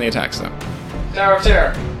disadvantage on the attacks, though. Tower of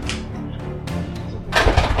Terror.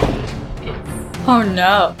 Oh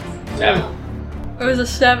no. 7. It was a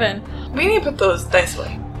 7. We need to put those dice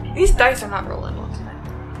away. These dice are not rolling well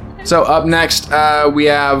tonight. So up next, we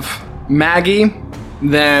have Maggie,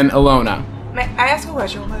 then Alona. May I ask a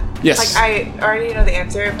question? Yes. Like, I already know the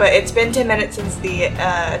answer, but it's been 10 minutes since the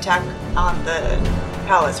attack on the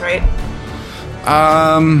palace, right?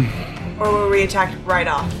 Or were we attacked right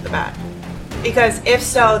off the bat? Because if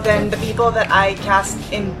so, then the people that I cast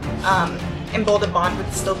in Emboldened Bond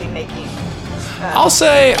would still be making. I'll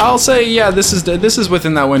say, yeah. This is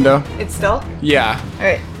within that window. It's still? Yeah. All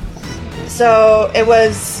right. So it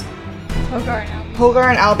was Hogar now. Hogar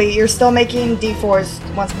and Albie. You're still making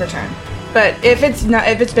D4s once per turn. But if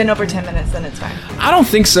it's been over 10 minutes, then it's fine. I don't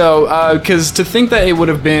think so, because to think that it would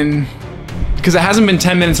have been, because it hasn't been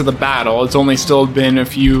 10 minutes of the battle, it's only still been a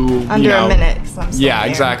few, Under a minute. So I'm still Yeah, there.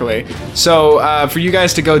 exactly. So for you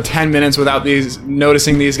guys to go 10 minutes without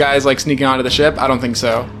noticing these guys like sneaking onto the ship, I don't think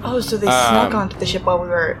so. Oh, so they snuck onto the ship while we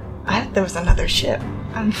were. There was another ship.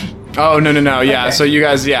 Oh no. Yeah. Okay. So you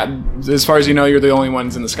guys, as far as you know, you're the only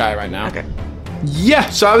ones in the sky right now. Okay. Yeah.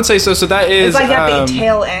 So I would say so. So that is. It's like at the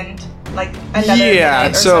tail end, like another. Yeah.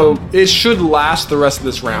 minute or So something. it should last the rest of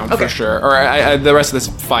this round Okay. for sure, or the rest of this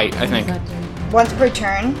fight, I think. Once per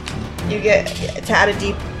turn, you get to add a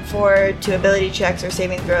D4 to ability checks or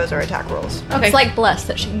saving throws or attack rolls. Okay. It's like blessed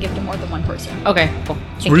that she can give to more than one person. Okay, cool.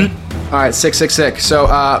 Sweet. All right, 666. So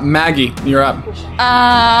Maggie, you're up.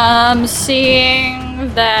 Seeing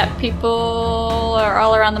that people are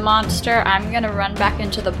all around the monster, I'm gonna run back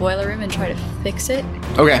into the boiler room and try to fix it.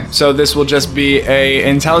 Okay, so this will just be a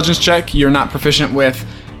intelligence check. You're not proficient with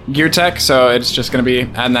gear tech, so it's just going to be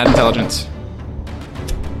adding that intelligence.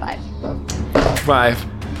 5. 5.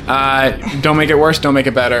 Don't make it worse, don't make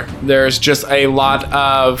it better. There's just a lot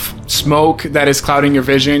of smoke that is clouding your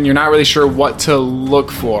vision. You're not really sure what to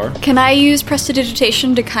look for. Can I use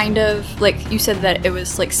prestidigitation to kind of, like, you said that it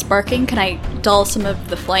was, like, sparking. Can I dull some of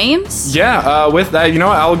the flames? Yeah, with that, you know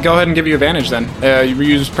what? I'll go ahead and give you advantage then. You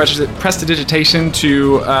use prestidigitation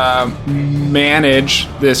to manage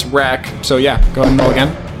this wreck. So yeah, go ahead and roll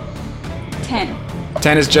again. 10.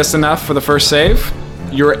 10 is just enough for the first save.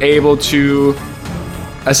 You're able to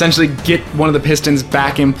essentially get one of the pistons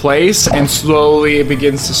back in place, and slowly it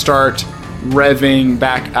begins to start revving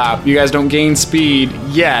back up. You guys don't gain speed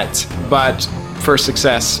yet, but first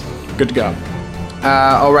success, good to go.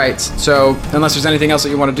 All right, so unless there's anything else that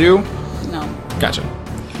you want to do? No. Gotcha.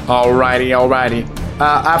 Alrighty.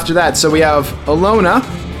 After that, so we have Alona,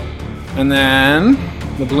 and then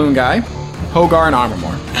the balloon guy, Hogar, and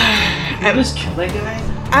Armormore. I just killed that guy.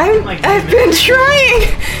 I've been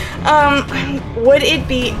trying. Would it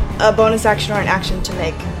be a bonus action or an action to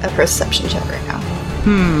make a perception check right now?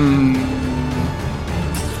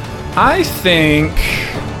 I think,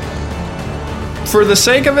 for the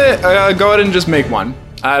sake of it, go ahead and just make one.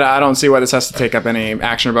 I don't see why this has to take up any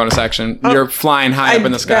action or bonus action. You're flying high up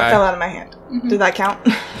in the sky. That fell out of my hand. Mm-hmm. Did that count?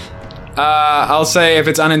 I'll say if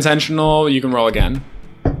it's unintentional, you can roll again.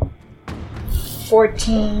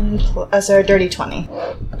 14, dirty 20.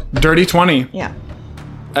 Dirty 20. Yeah.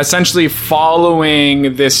 Essentially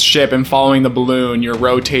following this ship and following the balloon, you're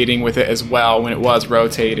rotating with it as well when it was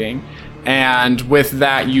rotating. And with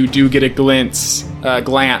that, you do get a glance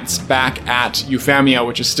back at Euphemia,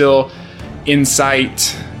 which is still in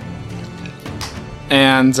sight.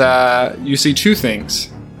 And you see two things.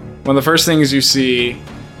 One of the first things you see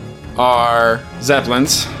are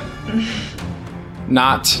Zeppelins.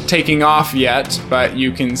 Not taking off yet, but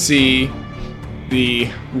you can see the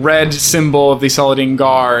red symbol of the Saladin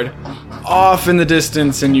Guard off in the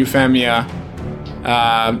distance in Euphemia,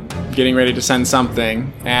 getting ready to send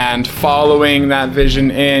something. And following that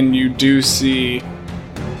vision in, you do see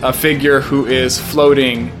a figure who is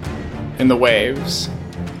floating in the waves.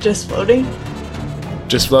 Just floating?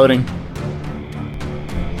 Just floating.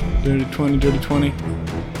 Dirty 20.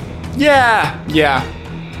 Yeah,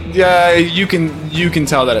 you can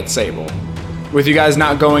tell that it's Sable. With you guys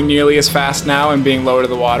not going nearly as fast now and being lower to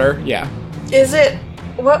the water, yeah.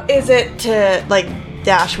 What is it to, like,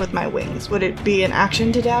 dash with my wings? Would it be an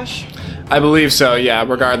action to dash? I believe so, yeah.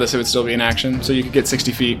 Regardless, it would still be an action, so you could get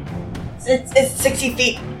 60 feet. It's 60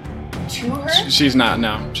 feet to her? She's not,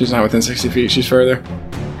 no. She's not within 60 feet, she's further.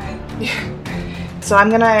 So I'm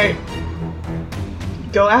gonna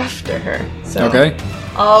go after her. So okay.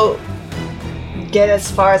 I'll get as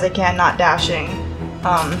far as I can, not dashing.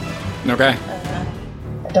 Okay.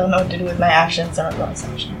 I don't know what to do with my actions and my bonus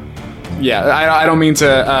action. Yeah, I don't mean to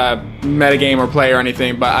metagame or play or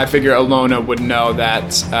anything, but I figure Alona would know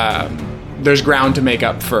that there's ground to make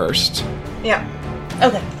up first. Yeah.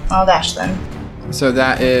 Okay, I'll dash then. So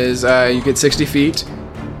that is, you get 60 feet.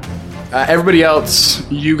 Everybody else,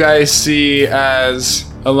 you guys see as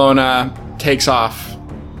Alona takes off.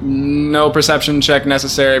 No perception check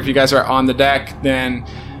necessary. If you guys are on the deck, then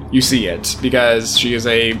you see it, because she is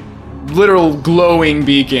a literal glowing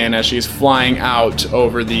beacon as she's flying out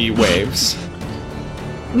over the waves.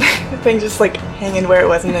 The thing just like hanging where it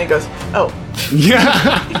was, and then it goes, oh.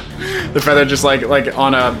 Yeah. The feather just like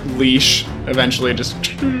on a leash eventually just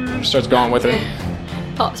starts going with it.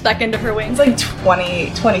 Pops back into her wings. It's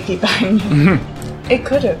like 20 feet behind me. Mm-hmm. It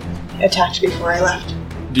could have attached before I left.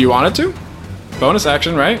 Do you want it to? Bonus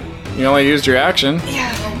action, right? You only used your action.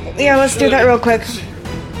 Yeah, let's do that real quick.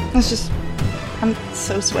 I'm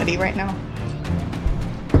so sweaty right now.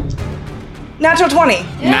 Natural 20!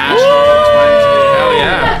 Natural 20. Hell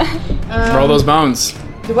yeah. Roll those bones.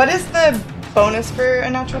 What is the bonus for a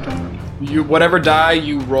natural 20? Whatever die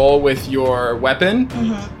you roll with your weapon,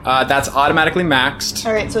 that's automatically maxed.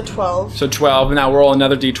 Alright, so 12. So 12, and now roll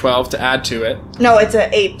another d12 to add to it. No, it's a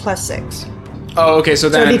 8 plus 6. Oh, okay, so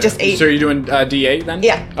then... it'd be just 8. So you're doing d8 then?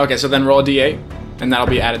 Yeah. Okay, so then roll a d8, and that'll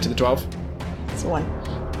be added to the 12. It's a 1.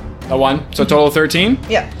 A 1? So total of 13?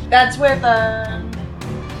 Yeah. That's with,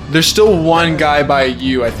 There's still one guy by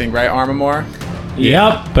you, I think, right, Armamore?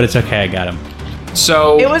 Yep, but it's okay, I got him.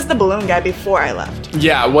 So... it was the balloon guy before I left.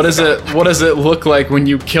 Yeah, what does it look like when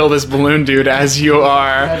you kill this balloon dude as you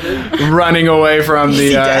are running away from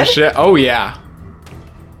the ship? Oh, yeah.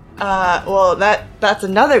 Well, that's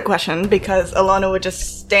another question, because Alona would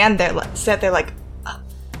just sit there like,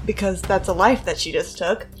 because that's a life that she just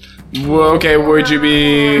took. Well, okay, would you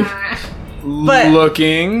be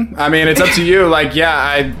looking? I mean, it's up to you. Like,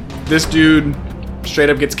 yeah, this dude straight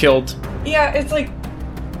up gets killed. Yeah, it's like,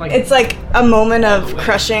 it's like a moment of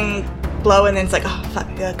crushing blow, and then it's like, oh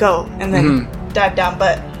fuck, go, and then dive down.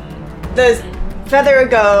 But the feather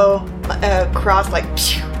go across like,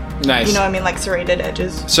 nice. You know what I mean, like serrated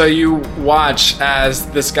edges. So you watch as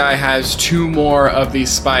this guy has 2 more of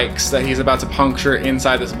these spikes that he's about to puncture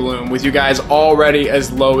inside this balloon, with you guys already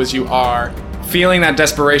as low as you are. Feeling that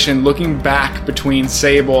desperation, looking back between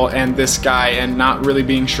Sable and this guy and not really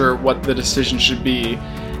being sure what the decision should be,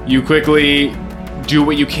 you quickly do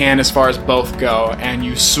what you can as far as both go, and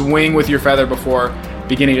you swing with your feather before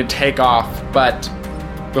beginning to take off. But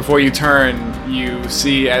before you turn, you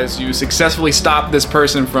see as you successfully stop this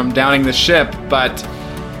person from downing the ship, but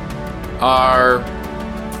are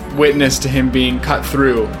witness to him being cut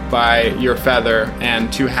through by your feather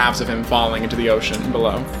and 2 halves of him falling into the ocean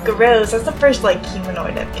below. Gross, that's the first like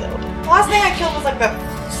humanoid I've killed. The last thing I killed was like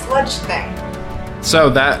the sludge thing. So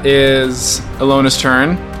that is Alona's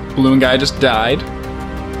turn. Balloon guy just died.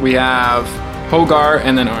 We have Hogar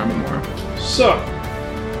and then Armamore. So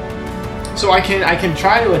I can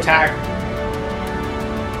try to attack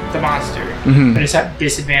the monster, but it's at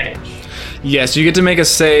disadvantage. Yes, you get to make a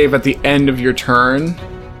save at the end of your turn.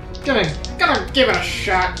 Gonna give it a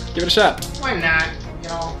shot. Give it a shot. Why not? You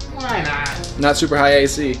know, why not? Not super high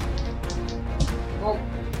AC. Well,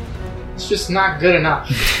 it's just not good enough.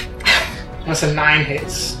 Unless a 9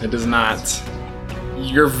 hits. It does not.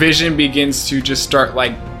 Your vision begins to just start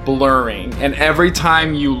like blurring, and every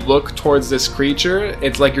time you look towards this creature,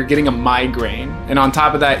 it's like you're getting a migraine. And on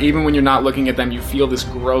top of that, even when you're not looking at them, you feel this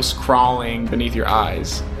gross crawling beneath your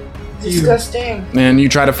eyes. Disgusting. And you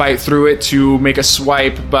try to fight through it to make a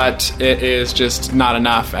swipe, but it is just not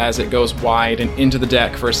enough as it goes wide and into the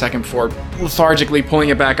deck for a second before lethargically pulling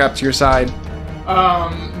it back up to your side.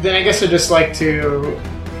 Then I guess I just like to,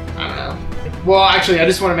 I don't know. Well, actually, I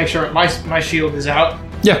just want to make sure my shield is out.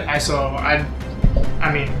 Yeah.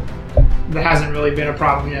 I mean, that hasn't really been a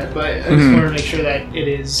problem yet, but I just want to make sure that it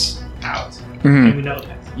is out. And we know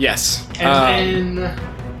that. Yes. And then...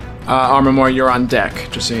 Armamore, you're on deck,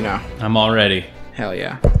 just so you know. I'm all ready. Hell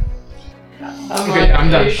yeah. Okay,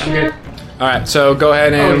 I'm done. I'm good. Alright, so go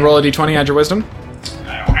ahead and roll a d20, add your wisdom.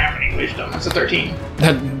 I don't have any wisdom. That's a 13.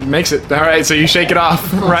 That makes it. Alright, so you shake it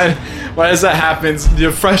off, right? Right as that happens,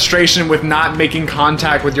 the frustration with not making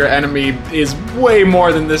contact with your enemy is way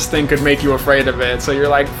more than this thing could make you afraid of it. So you're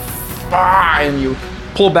like, ah, and you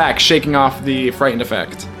pull back, shaking off the frightened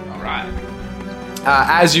effect. Alright.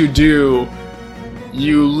 As you do,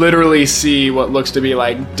 you literally see what looks to be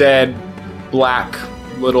like dead, black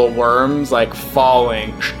little worms, like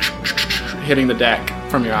falling, hitting the deck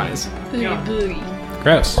from your eyes.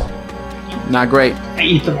 Gross. Not great. I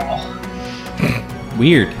eat them all.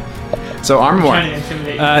 Weird. So Trying to Armamore.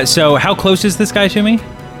 intimidate. So how close is this guy to me?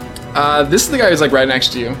 This is the guy who's like right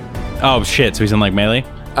next to you. Oh shit! So he's in like melee.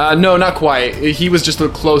 No, not quite. He was just the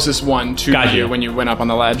closest one to Got you you. when you went up on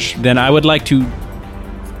the ledge. Then I would like to.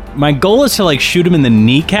 My goal is to like shoot him in the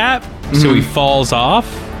kneecap so he falls off.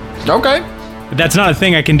 Okay. But that's not a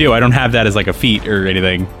thing I can do. I don't have that as like a feat or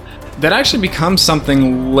anything. That actually becomes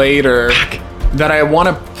something later that I want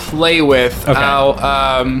to play with. Okay.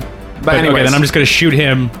 But anyways. Okay, then I'm just gonna shoot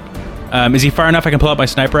him. Is he far enough? I can pull out my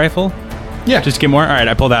sniper rifle. Yeah. Just get more. All right,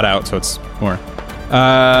 I pull that out, so it's more.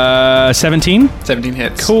 17. 17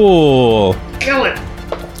 hits. Cool. Kill it.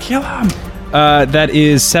 Kill him. That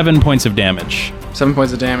is 7 points of damage. 7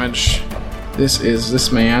 points of damage. This is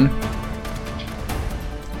this man.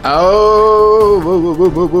 Oh. Woo, woo,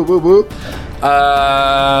 woo, woo, woo, woo.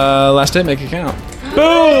 Last hit, make it count.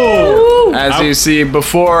 Boom! As you see,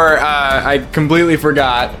 before I completely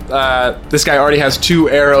forgot, this guy already has 2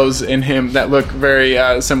 arrows in him that look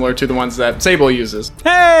very similar to the ones that Sable uses.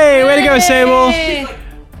 Hey, way to go, Sable!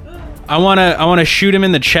 I wanna shoot him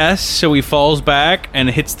in the chest so he falls back and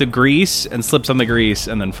hits the grease and slips on the grease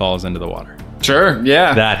and then falls into the water. Sure,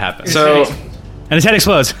 yeah. That happens. So and his head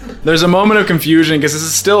explodes. there's a moment of confusion because this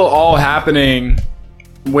is still all happening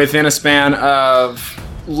within a span of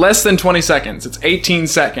less than 20 seconds. It's 18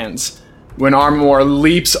 seconds when Armamore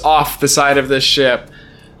leaps off the side of this ship,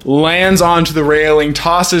 lands onto the railing,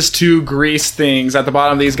 tosses 2 grease things at the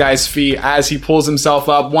bottom of these guys' feet as he pulls himself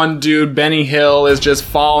up. One dude, Benny Hill, is just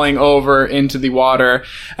falling over into the water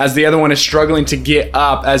as the other one is struggling to get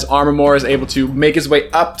up as Armamore is able to make his way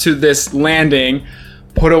up to this landing,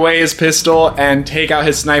 put away his pistol, and take out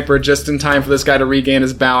his sniper just in time for this guy to regain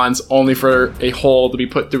his balance, only for a hole to be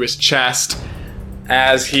put through his chest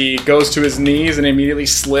as he goes to his knees and immediately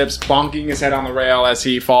slips, bonking his head on the rail as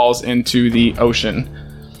he falls into the ocean.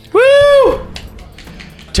 Woo!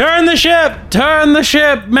 Turn the ship! Turn the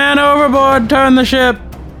ship! Man overboard! Turn the ship!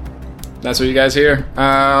 That's what you guys hear.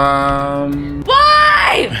 Why?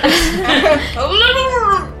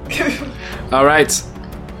 All right.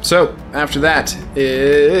 So after that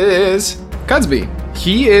is Cudsby.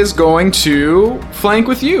 He is going to flank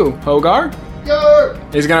with you, Hogar.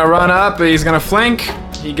 He's gonna run up. He's gonna flank.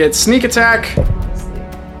 He gets sneak attack.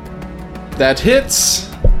 That hits.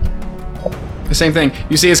 The same thing.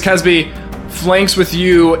 You see as Cudsby flanks with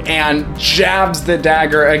you and jabs the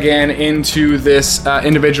dagger again into this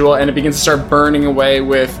individual, and it begins to start burning away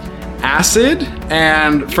with acid.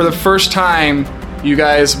 And for the first time, you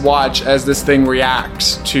guys watch as this thing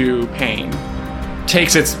reacts to pain.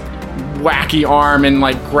 Takes its wacky arm and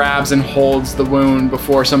like grabs and holds the wound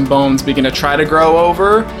before some bones begin to try to grow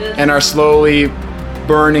over and are slowly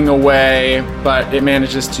burning away, but it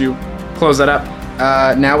manages to close that up.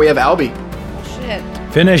 Now we have Albie. Shit.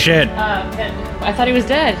 Finish it. I thought he was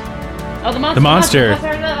dead. Oh, the monster. The monster.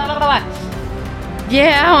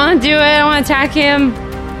 Yeah, I want to do it. I want to attack him.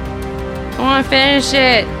 I want to finish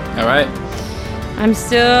it. All right. I'm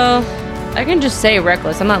still... I can just say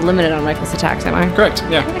reckless. I'm not limited on reckless attacks, am I? Correct.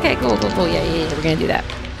 Yeah. Okay, cool. Yeah. We're going to do that.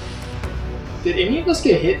 Did any of us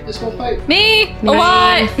get hit this whole fight? Me? A lot.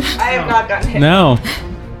 I have not gotten hit. No.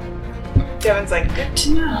 Devin's like, good to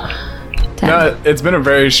know. 10. No, it's been a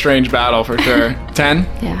very strange battle for sure. 10?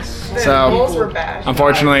 Yeah. The So, rolls were bad.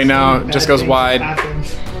 Unfortunately, no. Just goes wide.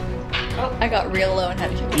 Oh, I got real low and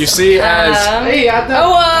had to. You see as... Hey, add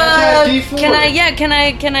that D4.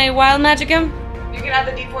 Can I wild magic him? You can add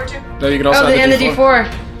the D4 too. No, you can also Oh, add and the the D4. D4.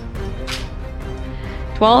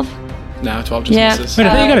 12? No, 12 just Yeah. misses. Wait, I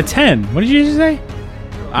thought you got a 10. What did you just say?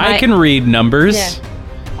 I can read numbers. Yeah.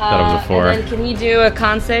 Thought it was a 4. And then can you do a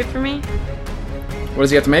con save for me? What does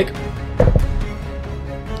he have to make?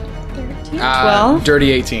 12.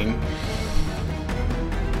 Dirty 18.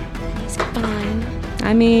 He's fine.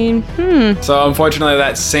 I mean, So unfortunately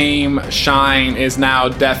that same shine is now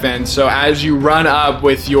deafened. So as you run up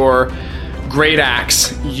with your great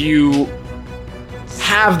axe, you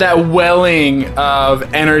have that welling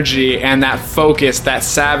of energy and that focus, that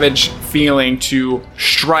savage feeling to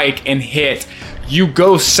strike and hit. You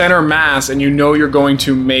go center mass and you know you're going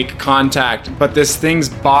to make contact, but this thing's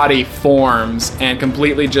body forms and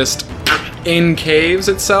completely just incaves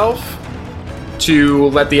itself to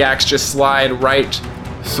let the axe just slide right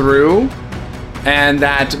through. And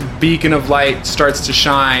that beacon of light starts to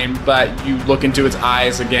shine, but you look into its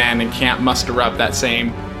eyes again and can't muster up that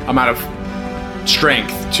same amount of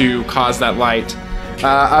strength to cause that light.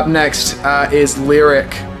 Up next is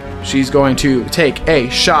Lyric. She's going to take a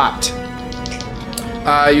shot.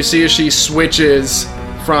 You see as she switches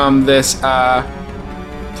from this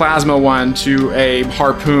plasma one to a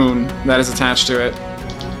harpoon that is attached to it.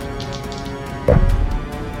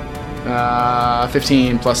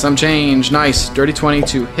 15 plus some change. Nice. Dirty 20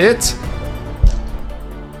 to hit.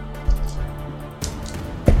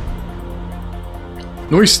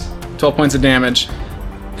 Nice. 12 points of damage.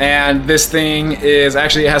 And this thing is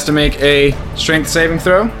actually, it has to make a strength saving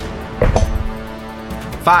throw.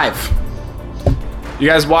 5. You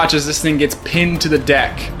guys watch as this thing gets pinned to the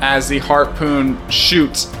deck as the harpoon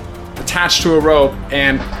shoots, attached to a rope,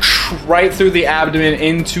 and right through the abdomen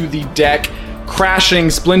into the deck, crashing,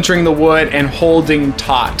 splintering the wood, and holding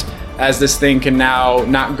taut as this thing can now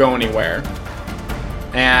not go anywhere.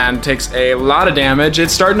 And takes a lot of damage.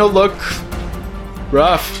 It's starting to look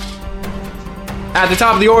rough. At the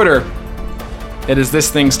top of the order, it is this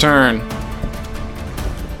thing's turn.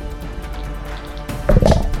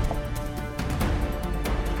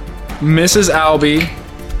 Mrs. Albie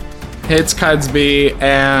hits Cudsby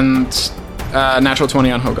and natural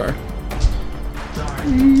 20 on Hogar.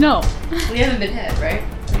 No. we haven't been hit, right?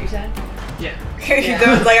 What you said?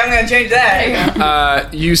 Devin's like, I'm gonna change that.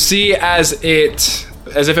 You see as it,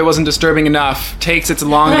 as if it wasn't disturbing enough, takes its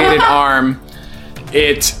elongated arm.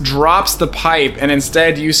 It drops the pipe, and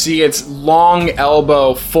instead you see its long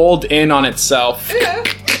elbow fold in on itself,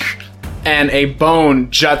 and a bone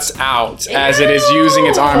juts out as it is using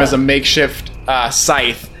its arm as a makeshift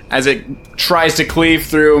scythe. As it tries to cleave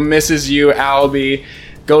through, misses you, Albie,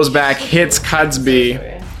 goes back, hits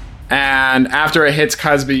Cudsby, and after it hits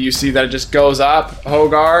Cudsby, you see that it just goes up,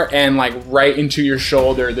 Hogar, and like right into your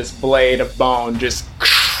shoulder, this blade of bone just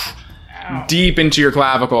deep into your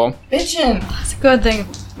clavicle. Bitchin'. It's a good thing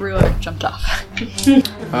Ruler jumped off.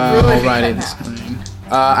 Alrighty, this thing.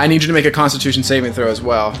 I need you to make a Constitution saving throw as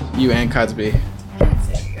well. You and Cudsby.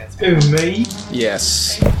 Oh, me?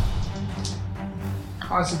 Yes.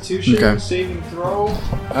 Constitution Okay. saving throw.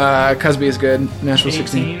 Cudsby is good. Natural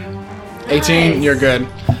 16. 18. 18, Nice. you're good.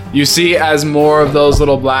 You see as more of those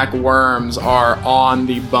little black worms are on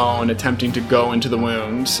the bone attempting to go into the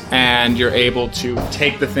wounds, and you're able to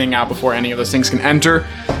take the thing out before any of those things can enter,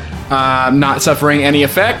 not suffering any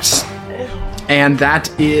effects. And that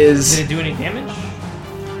is... Did it do any damage?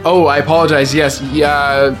 Oh, I apologize. Yes.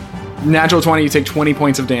 Yeah. Natural 20, you take 20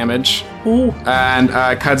 points of damage. Ooh. And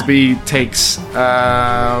Cudsby takes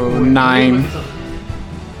 9.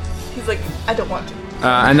 He's like, I don't want to.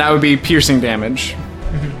 And that would be piercing damage.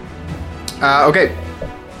 Okay.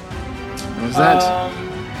 What was that?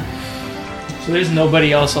 So there's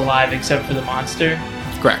nobody else alive except for the monster?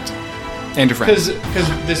 Correct. And your friend. Because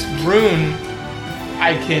this rune,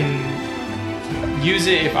 I can use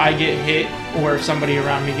it if I get hit or if somebody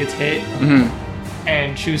around me gets hit.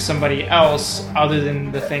 And choose somebody else other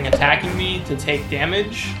than the thing attacking me to take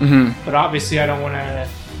damage. But obviously I don't want to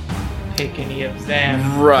pick any of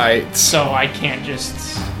them. Right. So I can't just...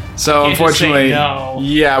 So can't just say unfortunately, no.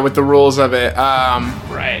 yeah, with the rules of it.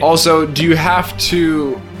 Right. Also, do you have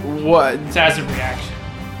to... What? It's as a reaction.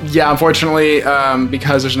 Yeah, unfortunately,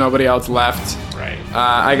 because there's nobody else left. Right.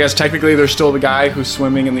 I guess technically there's still the guy who's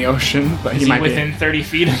swimming in the ocean, but Is he he might within 30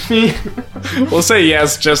 feet of me? We'll say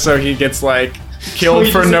yes, just so he gets like killed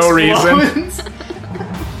He for just no reason. explodes?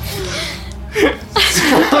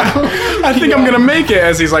 I think I'm gonna make it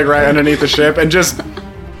as he's like right underneath the ship, and just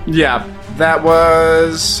yeah, that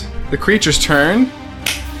was the creature's turn.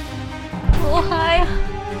 Oh, hi.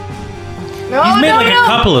 No, He's made no, like no. a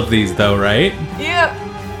couple of these though, right? Yeah.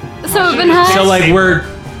 So we've been high. So like we're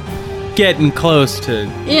getting close to.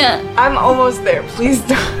 Yeah. I'm almost there. Please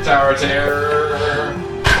don't. Tower Terror.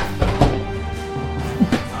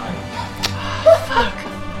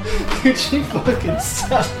 Dude, she fucking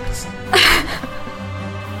sucks.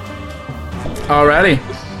 Alrighty.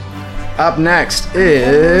 Up next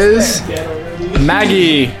is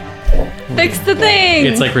Maggie. Fix the thing.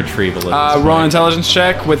 It's like retrieval. Roll an intelligence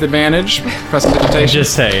check with advantage. Prestidigitation.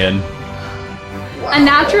 Just saying. A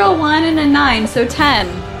natural 1 and a 9, so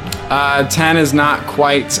 10. 10 is not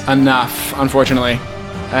quite enough, unfortunately,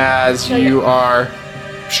 as you are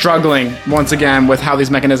struggling once again with how these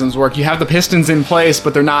mechanisms work. You have the pistons in place,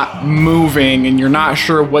 but they're not moving, and you're not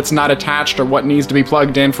sure what's not attached or what needs to be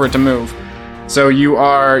plugged in for it to move. So you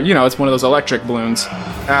are, it's one of those electric balloons.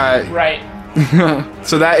 Right.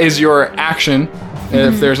 So that is your action,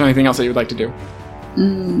 if there's anything else that you would like to do.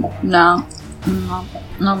 No. No,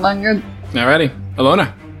 I'm good. Alrighty.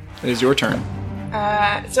 Alona, it is your turn.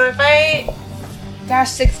 So if I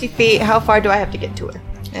dash 60 feet, how far do I have to get to her?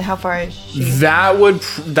 And how far is she? That would,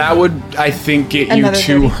 I think, get you Another to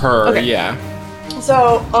 30. her. Okay. Yeah.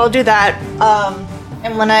 So I'll do that.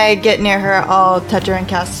 And when I get near her, I'll touch her and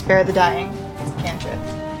cast Spare the Dying cantrip.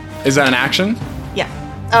 Is that an action? Yeah.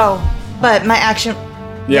 Oh, but my action.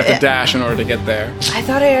 You have to dash in order to get there. I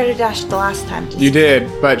thought I already dashed the last time. You did,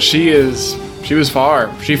 but she was far.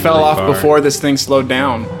 She fell Really off far. before this thing slowed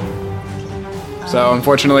down. So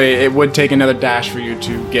unfortunately, it would take another dash for you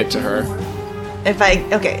to get to her. So if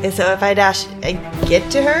I dash, I get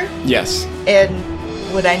to her, Yes. and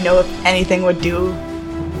would I know if anything would do?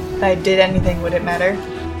 If I did anything, would it matter?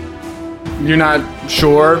 You're not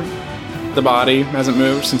sure. The body hasn't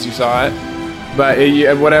moved since you saw it. But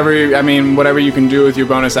whatever you can do with your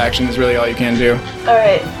bonus action is really all you can do. All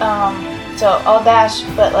right. So I'll dash,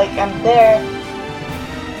 but like I'm there.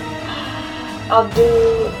 I'll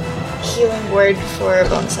do healing word for a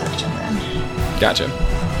bonus action then, Gotcha.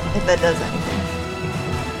 if that does anything.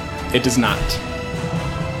 It does not.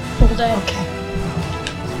 Okay.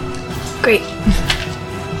 Great.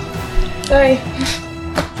 Sorry.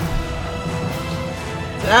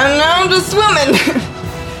 I'm just swimming.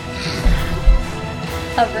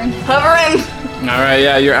 Hovering. All right,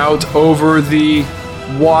 yeah, you're out over the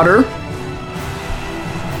water.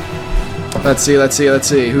 Let's see.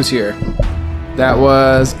 Who's here? That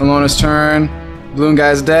was Alona's turn. Balloon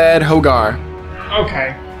guy's dead. Hogar.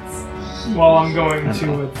 Okay. Well, I'm going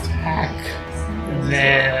to attack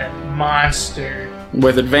the monster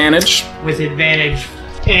With advantage. with advantage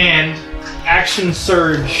and action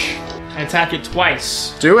surge. And attack it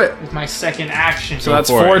twice Do it. with my second action. So that's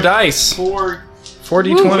for 4 it. dice. 4.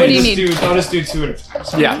 4d20s. What do you need? I'll just do 2 at a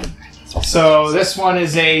time. Yeah. So this one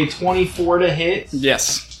is a 24 to hit,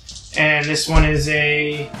 Yes. and this one is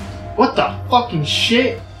a what the fucking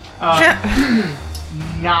shit?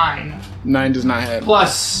 9 9 does not hit.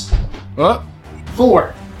 plus Oh,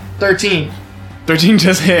 4, 13. 13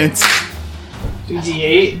 just hits.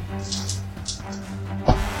 2d8.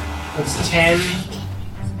 That's 10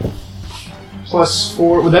 plus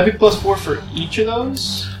 4. Would that be plus 4 for each of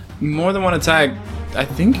those? More than one attack. I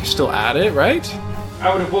think you still add it, right?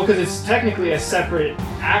 I would have, well, because it's technically a separate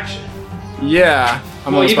action. Yeah.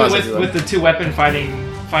 Well, even with the 2-weapon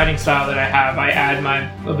fighting style that I have, I add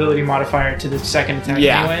my ability modifier to the second attack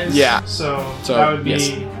anyways. Yeah. So that would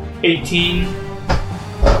be 18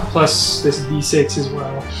 plus this d6 as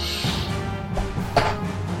well.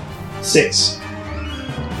 6.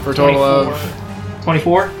 For a total of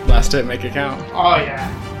 24. Last hit, make it count. Oh yeah.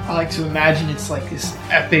 I like to imagine it's like this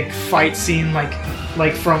epic fight scene like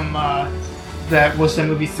from that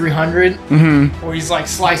movie 300, where he's like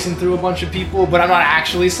slicing through a bunch of people, but I'm not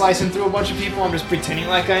actually slicing through a bunch of people, I'm just pretending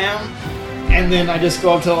like I am. And then I just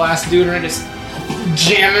go up to the last dude and I just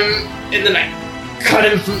jam him, and then I cut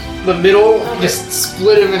him from the middle, just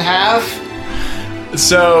split him in half.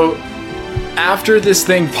 So, after this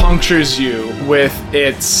thing punctures you with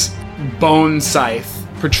its bone scythe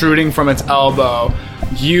protruding from its elbow,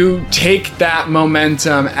 you take that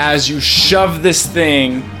momentum as you shove this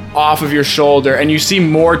thing off of your shoulder, and you see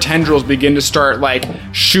more tendrils begin to start like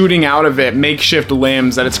shooting out of it, makeshift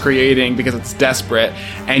limbs that it's creating because it's desperate,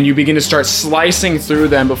 and you begin to start slicing through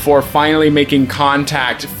them before finally making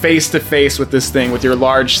contact face to face with this thing with your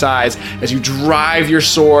large size as you drive your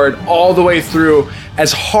sword all the way through,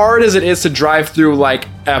 as hard as it is to drive through like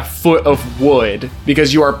a foot of wood,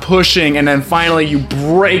 because you are pushing, and then finally you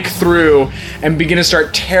break through and begin to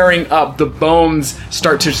start tearing up. The bones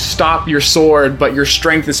start to stop your sword, but your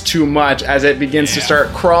strength is too much as it begins to start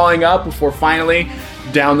crawling up before finally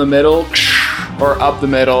down the middle or up the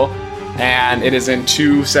middle, and it is in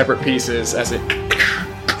 2 separate pieces as it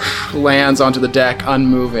lands onto the deck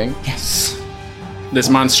unmoving. Yes. This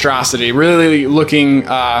monstrosity really looking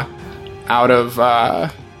out of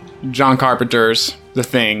John Carpenter's The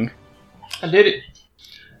Thing. I did it.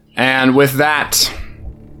 And with that,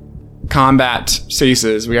 combat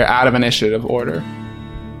ceases. We are out of initiative order.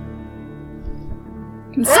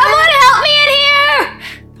 Someone help me in here!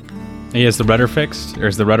 Hey, is the rudder fixed? Or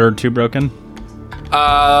is the rudder too broken?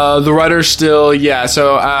 The rudder's still,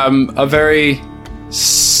 so a very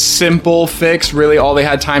simple fix. Really, all they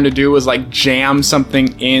had time to do was like jam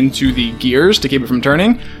something into the gears to keep it from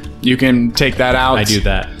turning. You can take that out. I do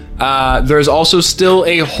that. There's also still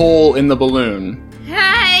a hole in the balloon.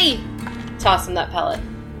 Hey! Toss him that pellet.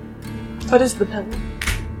 What is the pellet?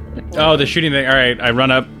 Oh, the shooting thing. All right, I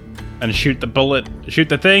run up and shoot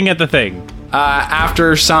the thing at the thing.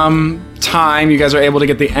 After some time, you guys are able to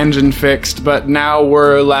get the engine fixed, but now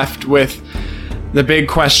we're left with the big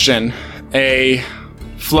question. A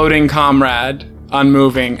floating comrade,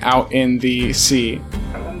 unmoving out in the sea.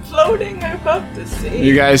 I'm floating above the sea.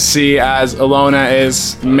 You guys see as Ilona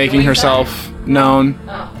is making herself known.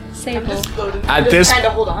 Sable. At this, Trying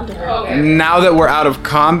to hold on to her. now that we're out of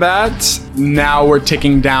combat, now we're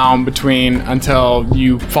ticking down between until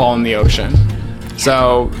you fall in the ocean.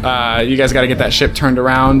 So you guys got to get that ship turned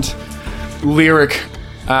around. Lyric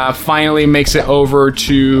finally makes it over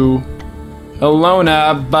to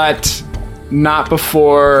Ilona, but not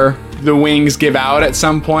before the wings give out at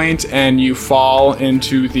some point and you fall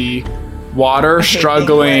into the water,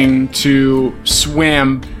 struggling to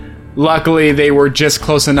swim. Luckily, they were just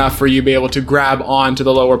close enough for you to be able to grab onto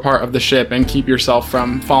the lower part of the ship and keep yourself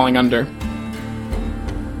from falling under.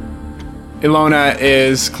 Ilona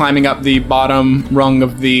is climbing up the bottom rung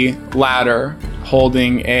of the ladder,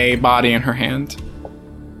 holding a body in her hand,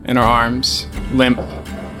 in her arms, limp,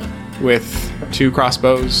 with 2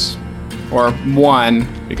 crossbows, or 1,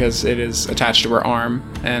 because it is attached to her arm,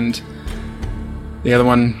 and the other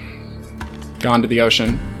one gone to the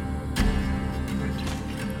ocean.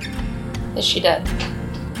 Is she dead?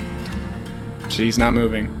 She's not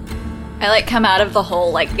moving. I come out of the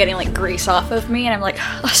hole, getting grease off of me, and I'm like,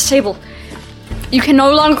 oh, Sable, you can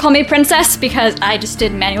no longer call me princess because I just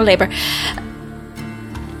did manual labor.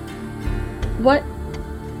 What?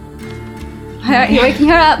 You're waking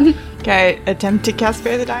her up. Can I attempt to cast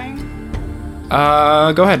Spare the Dying?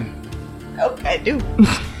 Go ahead. Oh, I do.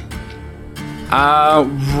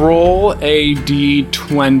 Roll a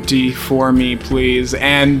d20 for me, please,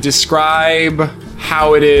 and describe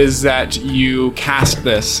how it is that you cast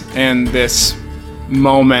this in this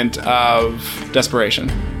moment of desperation.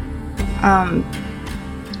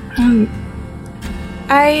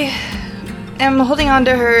 I am holding on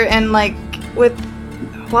to her, and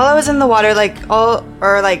while I was in the water,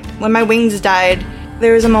 when my wings died,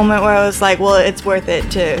 there was a moment where I was like, well, it's worth it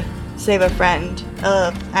to save a friend.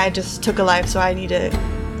 I just took a life, so I need to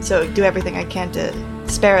do everything I can to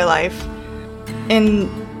spare a life. In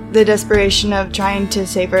the desperation of trying to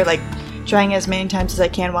save her, trying as many times as I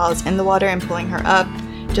can while I was in the water and pulling her up,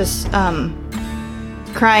 just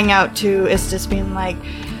crying out to Istis, being like,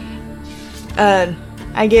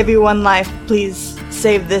 I gave you one life. Please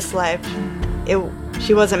save this life.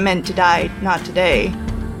 She wasn't meant to die, not today.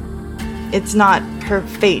 It's not her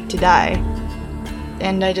fate to die.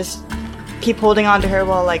 And I just keep holding on to her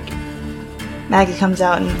while, like, Maggie comes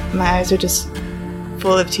out and my eyes are just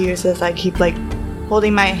full of tears as I keep, like,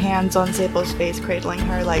 holding my hands on Sable's face, cradling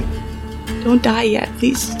her, like, don't die yet,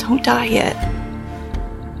 please, don't die yet.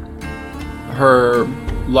 Her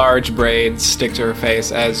large braids stick to her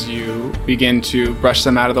face as you begin to brush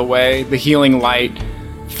them out of the way, the healing light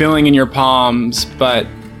filling in your palms, but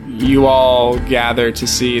you all gather to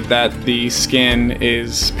see that the skin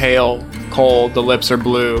is pale, cold, the lips are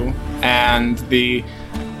blue, and the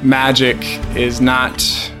magic is not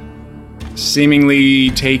seemingly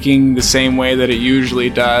taking the same way that it usually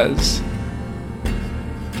does.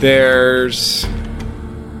 There's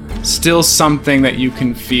still something that you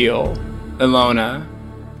can feel, Ilona,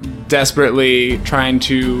 desperately trying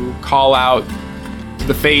to call out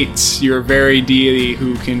the fates, your very deity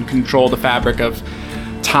who can control the fabric of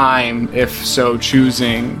time, if so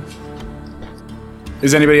choosing.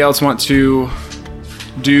 Does anybody else want to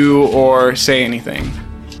do or say anything?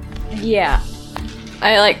 Yeah.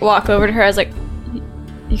 I, like, walk over to her. I was like,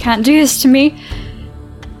 you can't do this to me.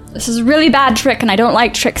 This is a really bad trick, and I don't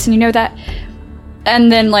like tricks, and you know that.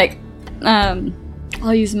 And then, like,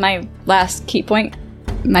 I'll use my last key point.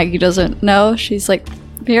 Maggie doesn't know. She's like,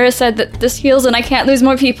 Vera said that this heals and I can't lose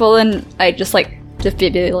more people, and I just, like,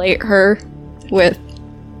 defibrillate her with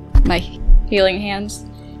my healing hands.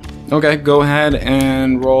 Okay, go ahead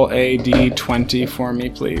and roll a d20 for me,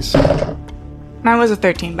 please. Mine was a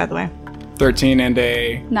 13, by the way. 13 and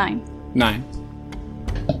a 9.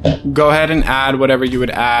 Go ahead and add whatever you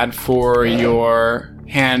would add for your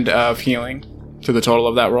hand of healing to the total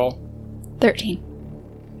of that roll. 13.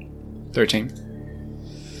 13.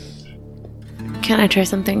 Can I try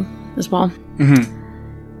something as well? Mm-hmm.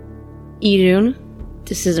 Idun,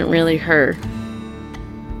 this isn't really her.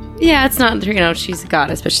 Yeah, it's not, she's a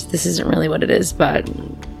goddess, but this isn't really what it is, but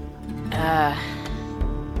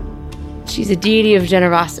she's a deity of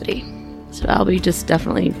generosity. So Albie just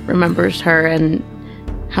definitely remembers her and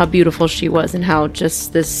how beautiful she was and how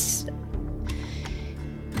just this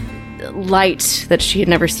light that she had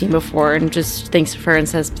never seen before, and just thinks of her and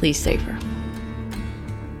says, please save her.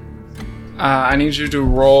 I need you to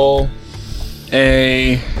roll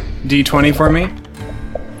a d20 for me,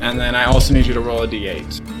 and then I also need you to roll a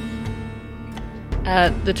d8.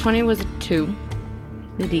 The 20 was a 2.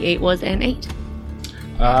 The d8 was an 8.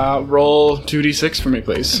 Roll 2d6 for me,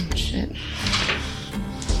 please. Oh, shit.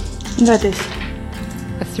 Got this.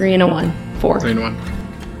 A 3 and a 1. 4. 3 and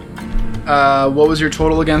 1. What was your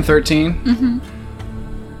total again? 13?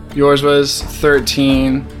 Mm-hmm. Yours was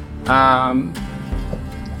 13. I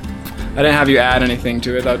didn't have you add anything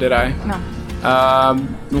to it, though, did I? No.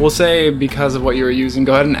 We'll say because of what you were using,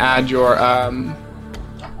 go ahead and add your,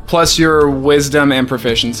 plus your wisdom and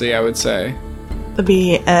proficiency, I would say. It'll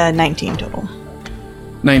be 19 total.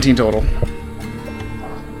 19 total.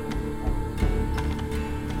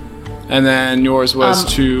 And then yours was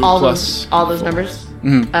 2 plus... all those numbers?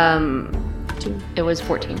 Mm-hmm. 2. It was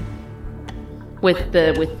 14. With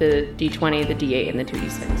the d20, the d8, and the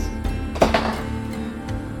 2d6.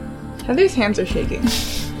 Heather's hands are shaking.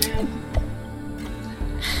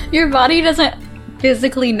 Your body doesn't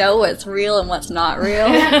physically know what's real and what's not real.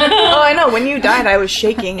 Oh, I know. When you died, I was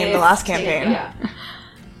shaking in the last campaign. Yeah.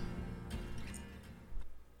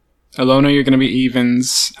 Ilona, you're going to be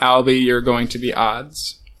evens. Albie, you're going to be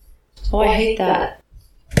odds. Oh, I hate that.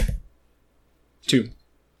 2.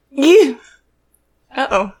 Yeah.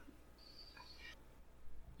 Uh-oh.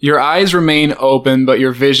 Your eyes remain open, but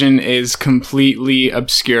your vision is completely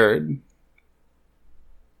obscured.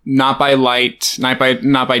 Not by light, not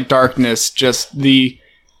by darkness, just the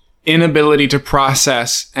inability to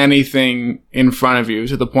process anything in front of you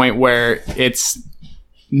to the point where it's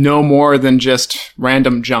no more than just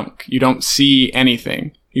random junk. You don't see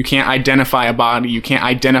anything. You can't identify a body. You can't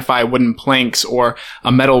identify wooden planks or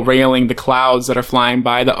a metal railing, the clouds that are flying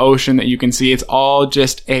by, the ocean that you can see. It's all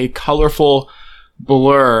just a colorful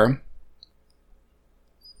blur.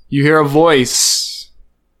 You hear a voice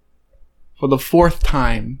for the 4th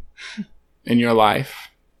time in your life.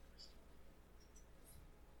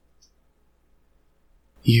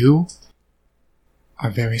 You are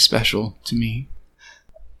very special to me.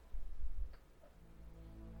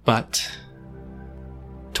 But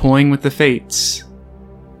toying with the fates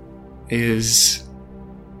is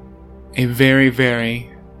a very,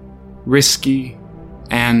 very risky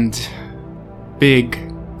and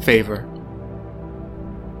big favor.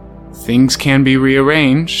 Things can be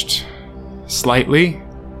rearranged slightly,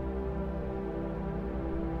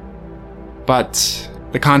 But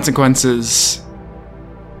the consequences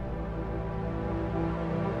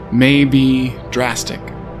may be drastic.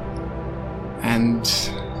 And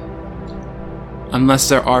unless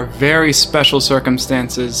there are very special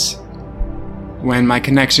circumstances when my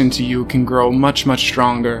connection to you can grow much, much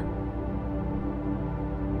stronger,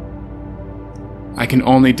 I can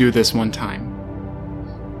only do this one time.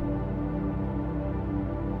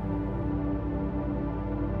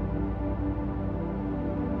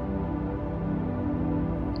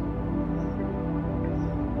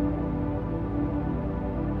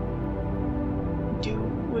 Do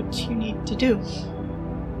what you need to do.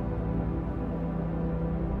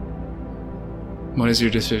 What is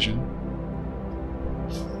your decision?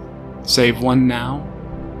 Save one now?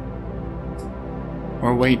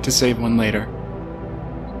 Or wait to save one later?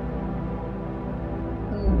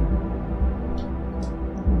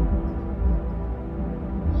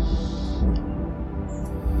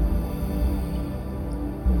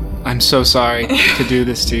 I'm so sorry to do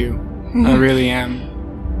this to you. I really am.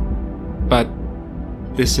 But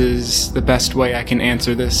this is the best way I can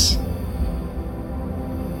answer this.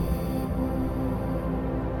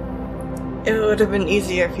 It would have been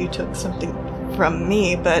easier if you took something from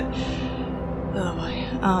me, but oh boy.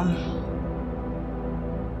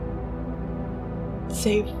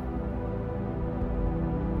 Save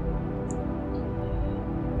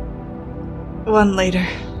one later.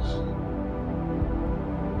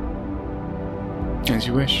 As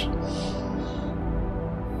you wish.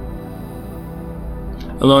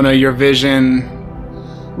 Alona, your vision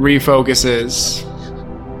refocuses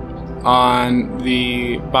on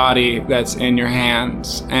the body that's in your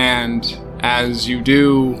hands, and as you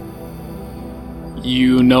do,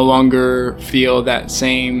 you no longer feel that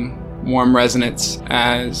same warm resonance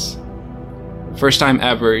as first time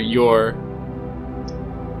ever. Your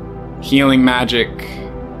healing magic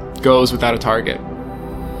goes without a target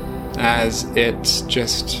as it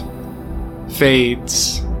just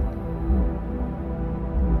fades.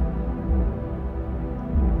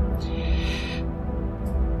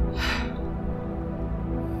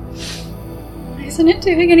 Isn't it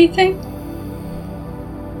doing anything?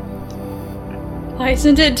 Why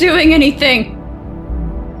isn't it doing anything?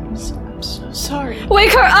 I'm so sorry.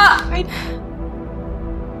 Wake her up!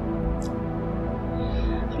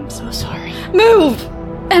 I'm so sorry. Move!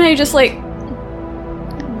 And I just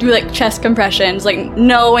do chest compressions,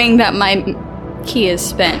 knowing that my key is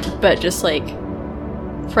spent, but just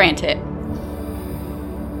frantic.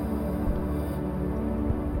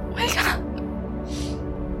 Wake up!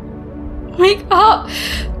 Wake up!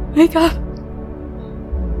 Wake up!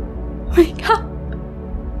 Wake up!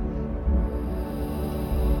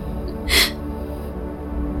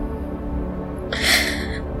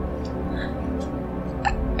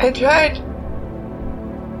 I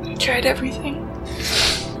tried everything.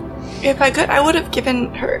 If I could, I would have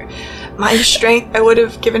given her my strength. I would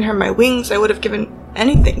have given her my wings. I would have given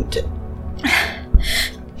anything to...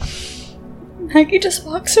 Maggie just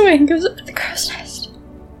walks away and goes up to the crow's nest.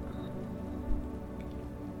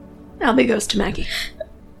 Albie goes to Maggie.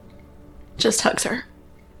 Just hugs her.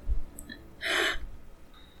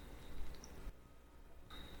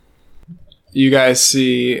 You guys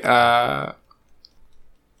see,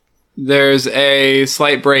 there's a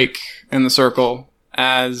slight break in the circle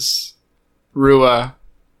as Rua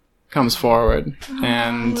comes forward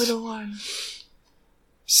and little one.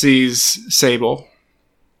 sees Sable.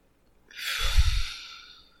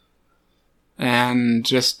 And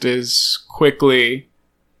just as quickly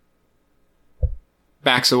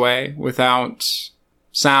backs away without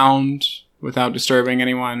sound, without disturbing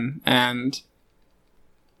anyone, and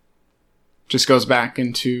just goes back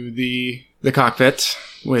into the cockpit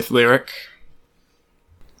with Lyric.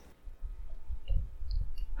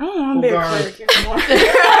 I don't want to be a cleric anymore.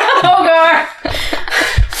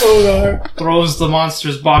 Ogar throws the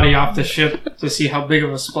monster's body off the ship to see how big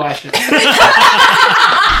of a splash it is.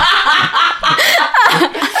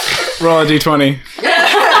 Roll a d20.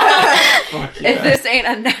 Fuck yeah. If this ain't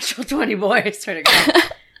a natural 20, boy, I swear to God.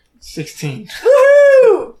 16.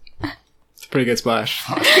 Woohoo! It's a pretty good splash.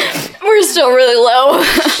 We're still really low.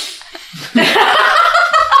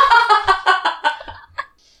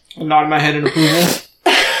 I nod my head in approval.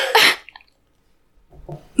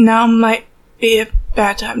 Now might be a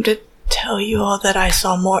bad time to tell you all that I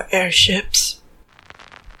saw more airships.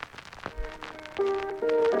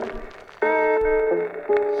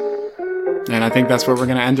 And I think that's where we're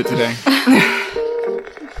going to end it today. Damn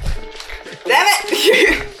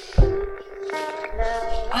it!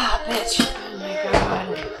 Oh, bitch. Oh my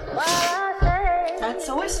god. That's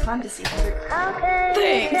always fun. fun to see her. How can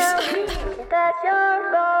you tell me that you're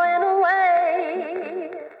going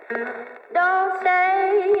away? Don't say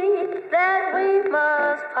that we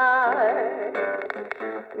must part.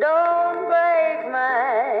 Don't break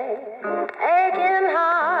my aching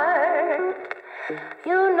heart.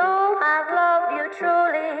 You know I've loved you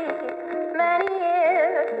truly many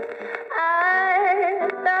years. I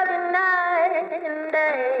love you night and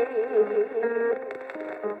day.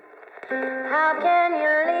 How can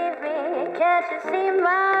you leave me? Can't you see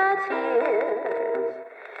my tears?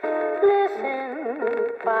 Listen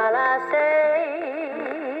while I say,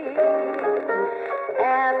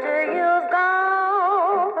 after you've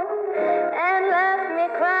gone and left me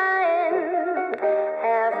crying,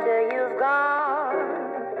 after you've gone,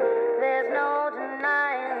 there's no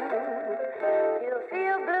denying. You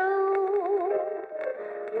feel blue,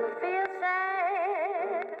 you feel sad.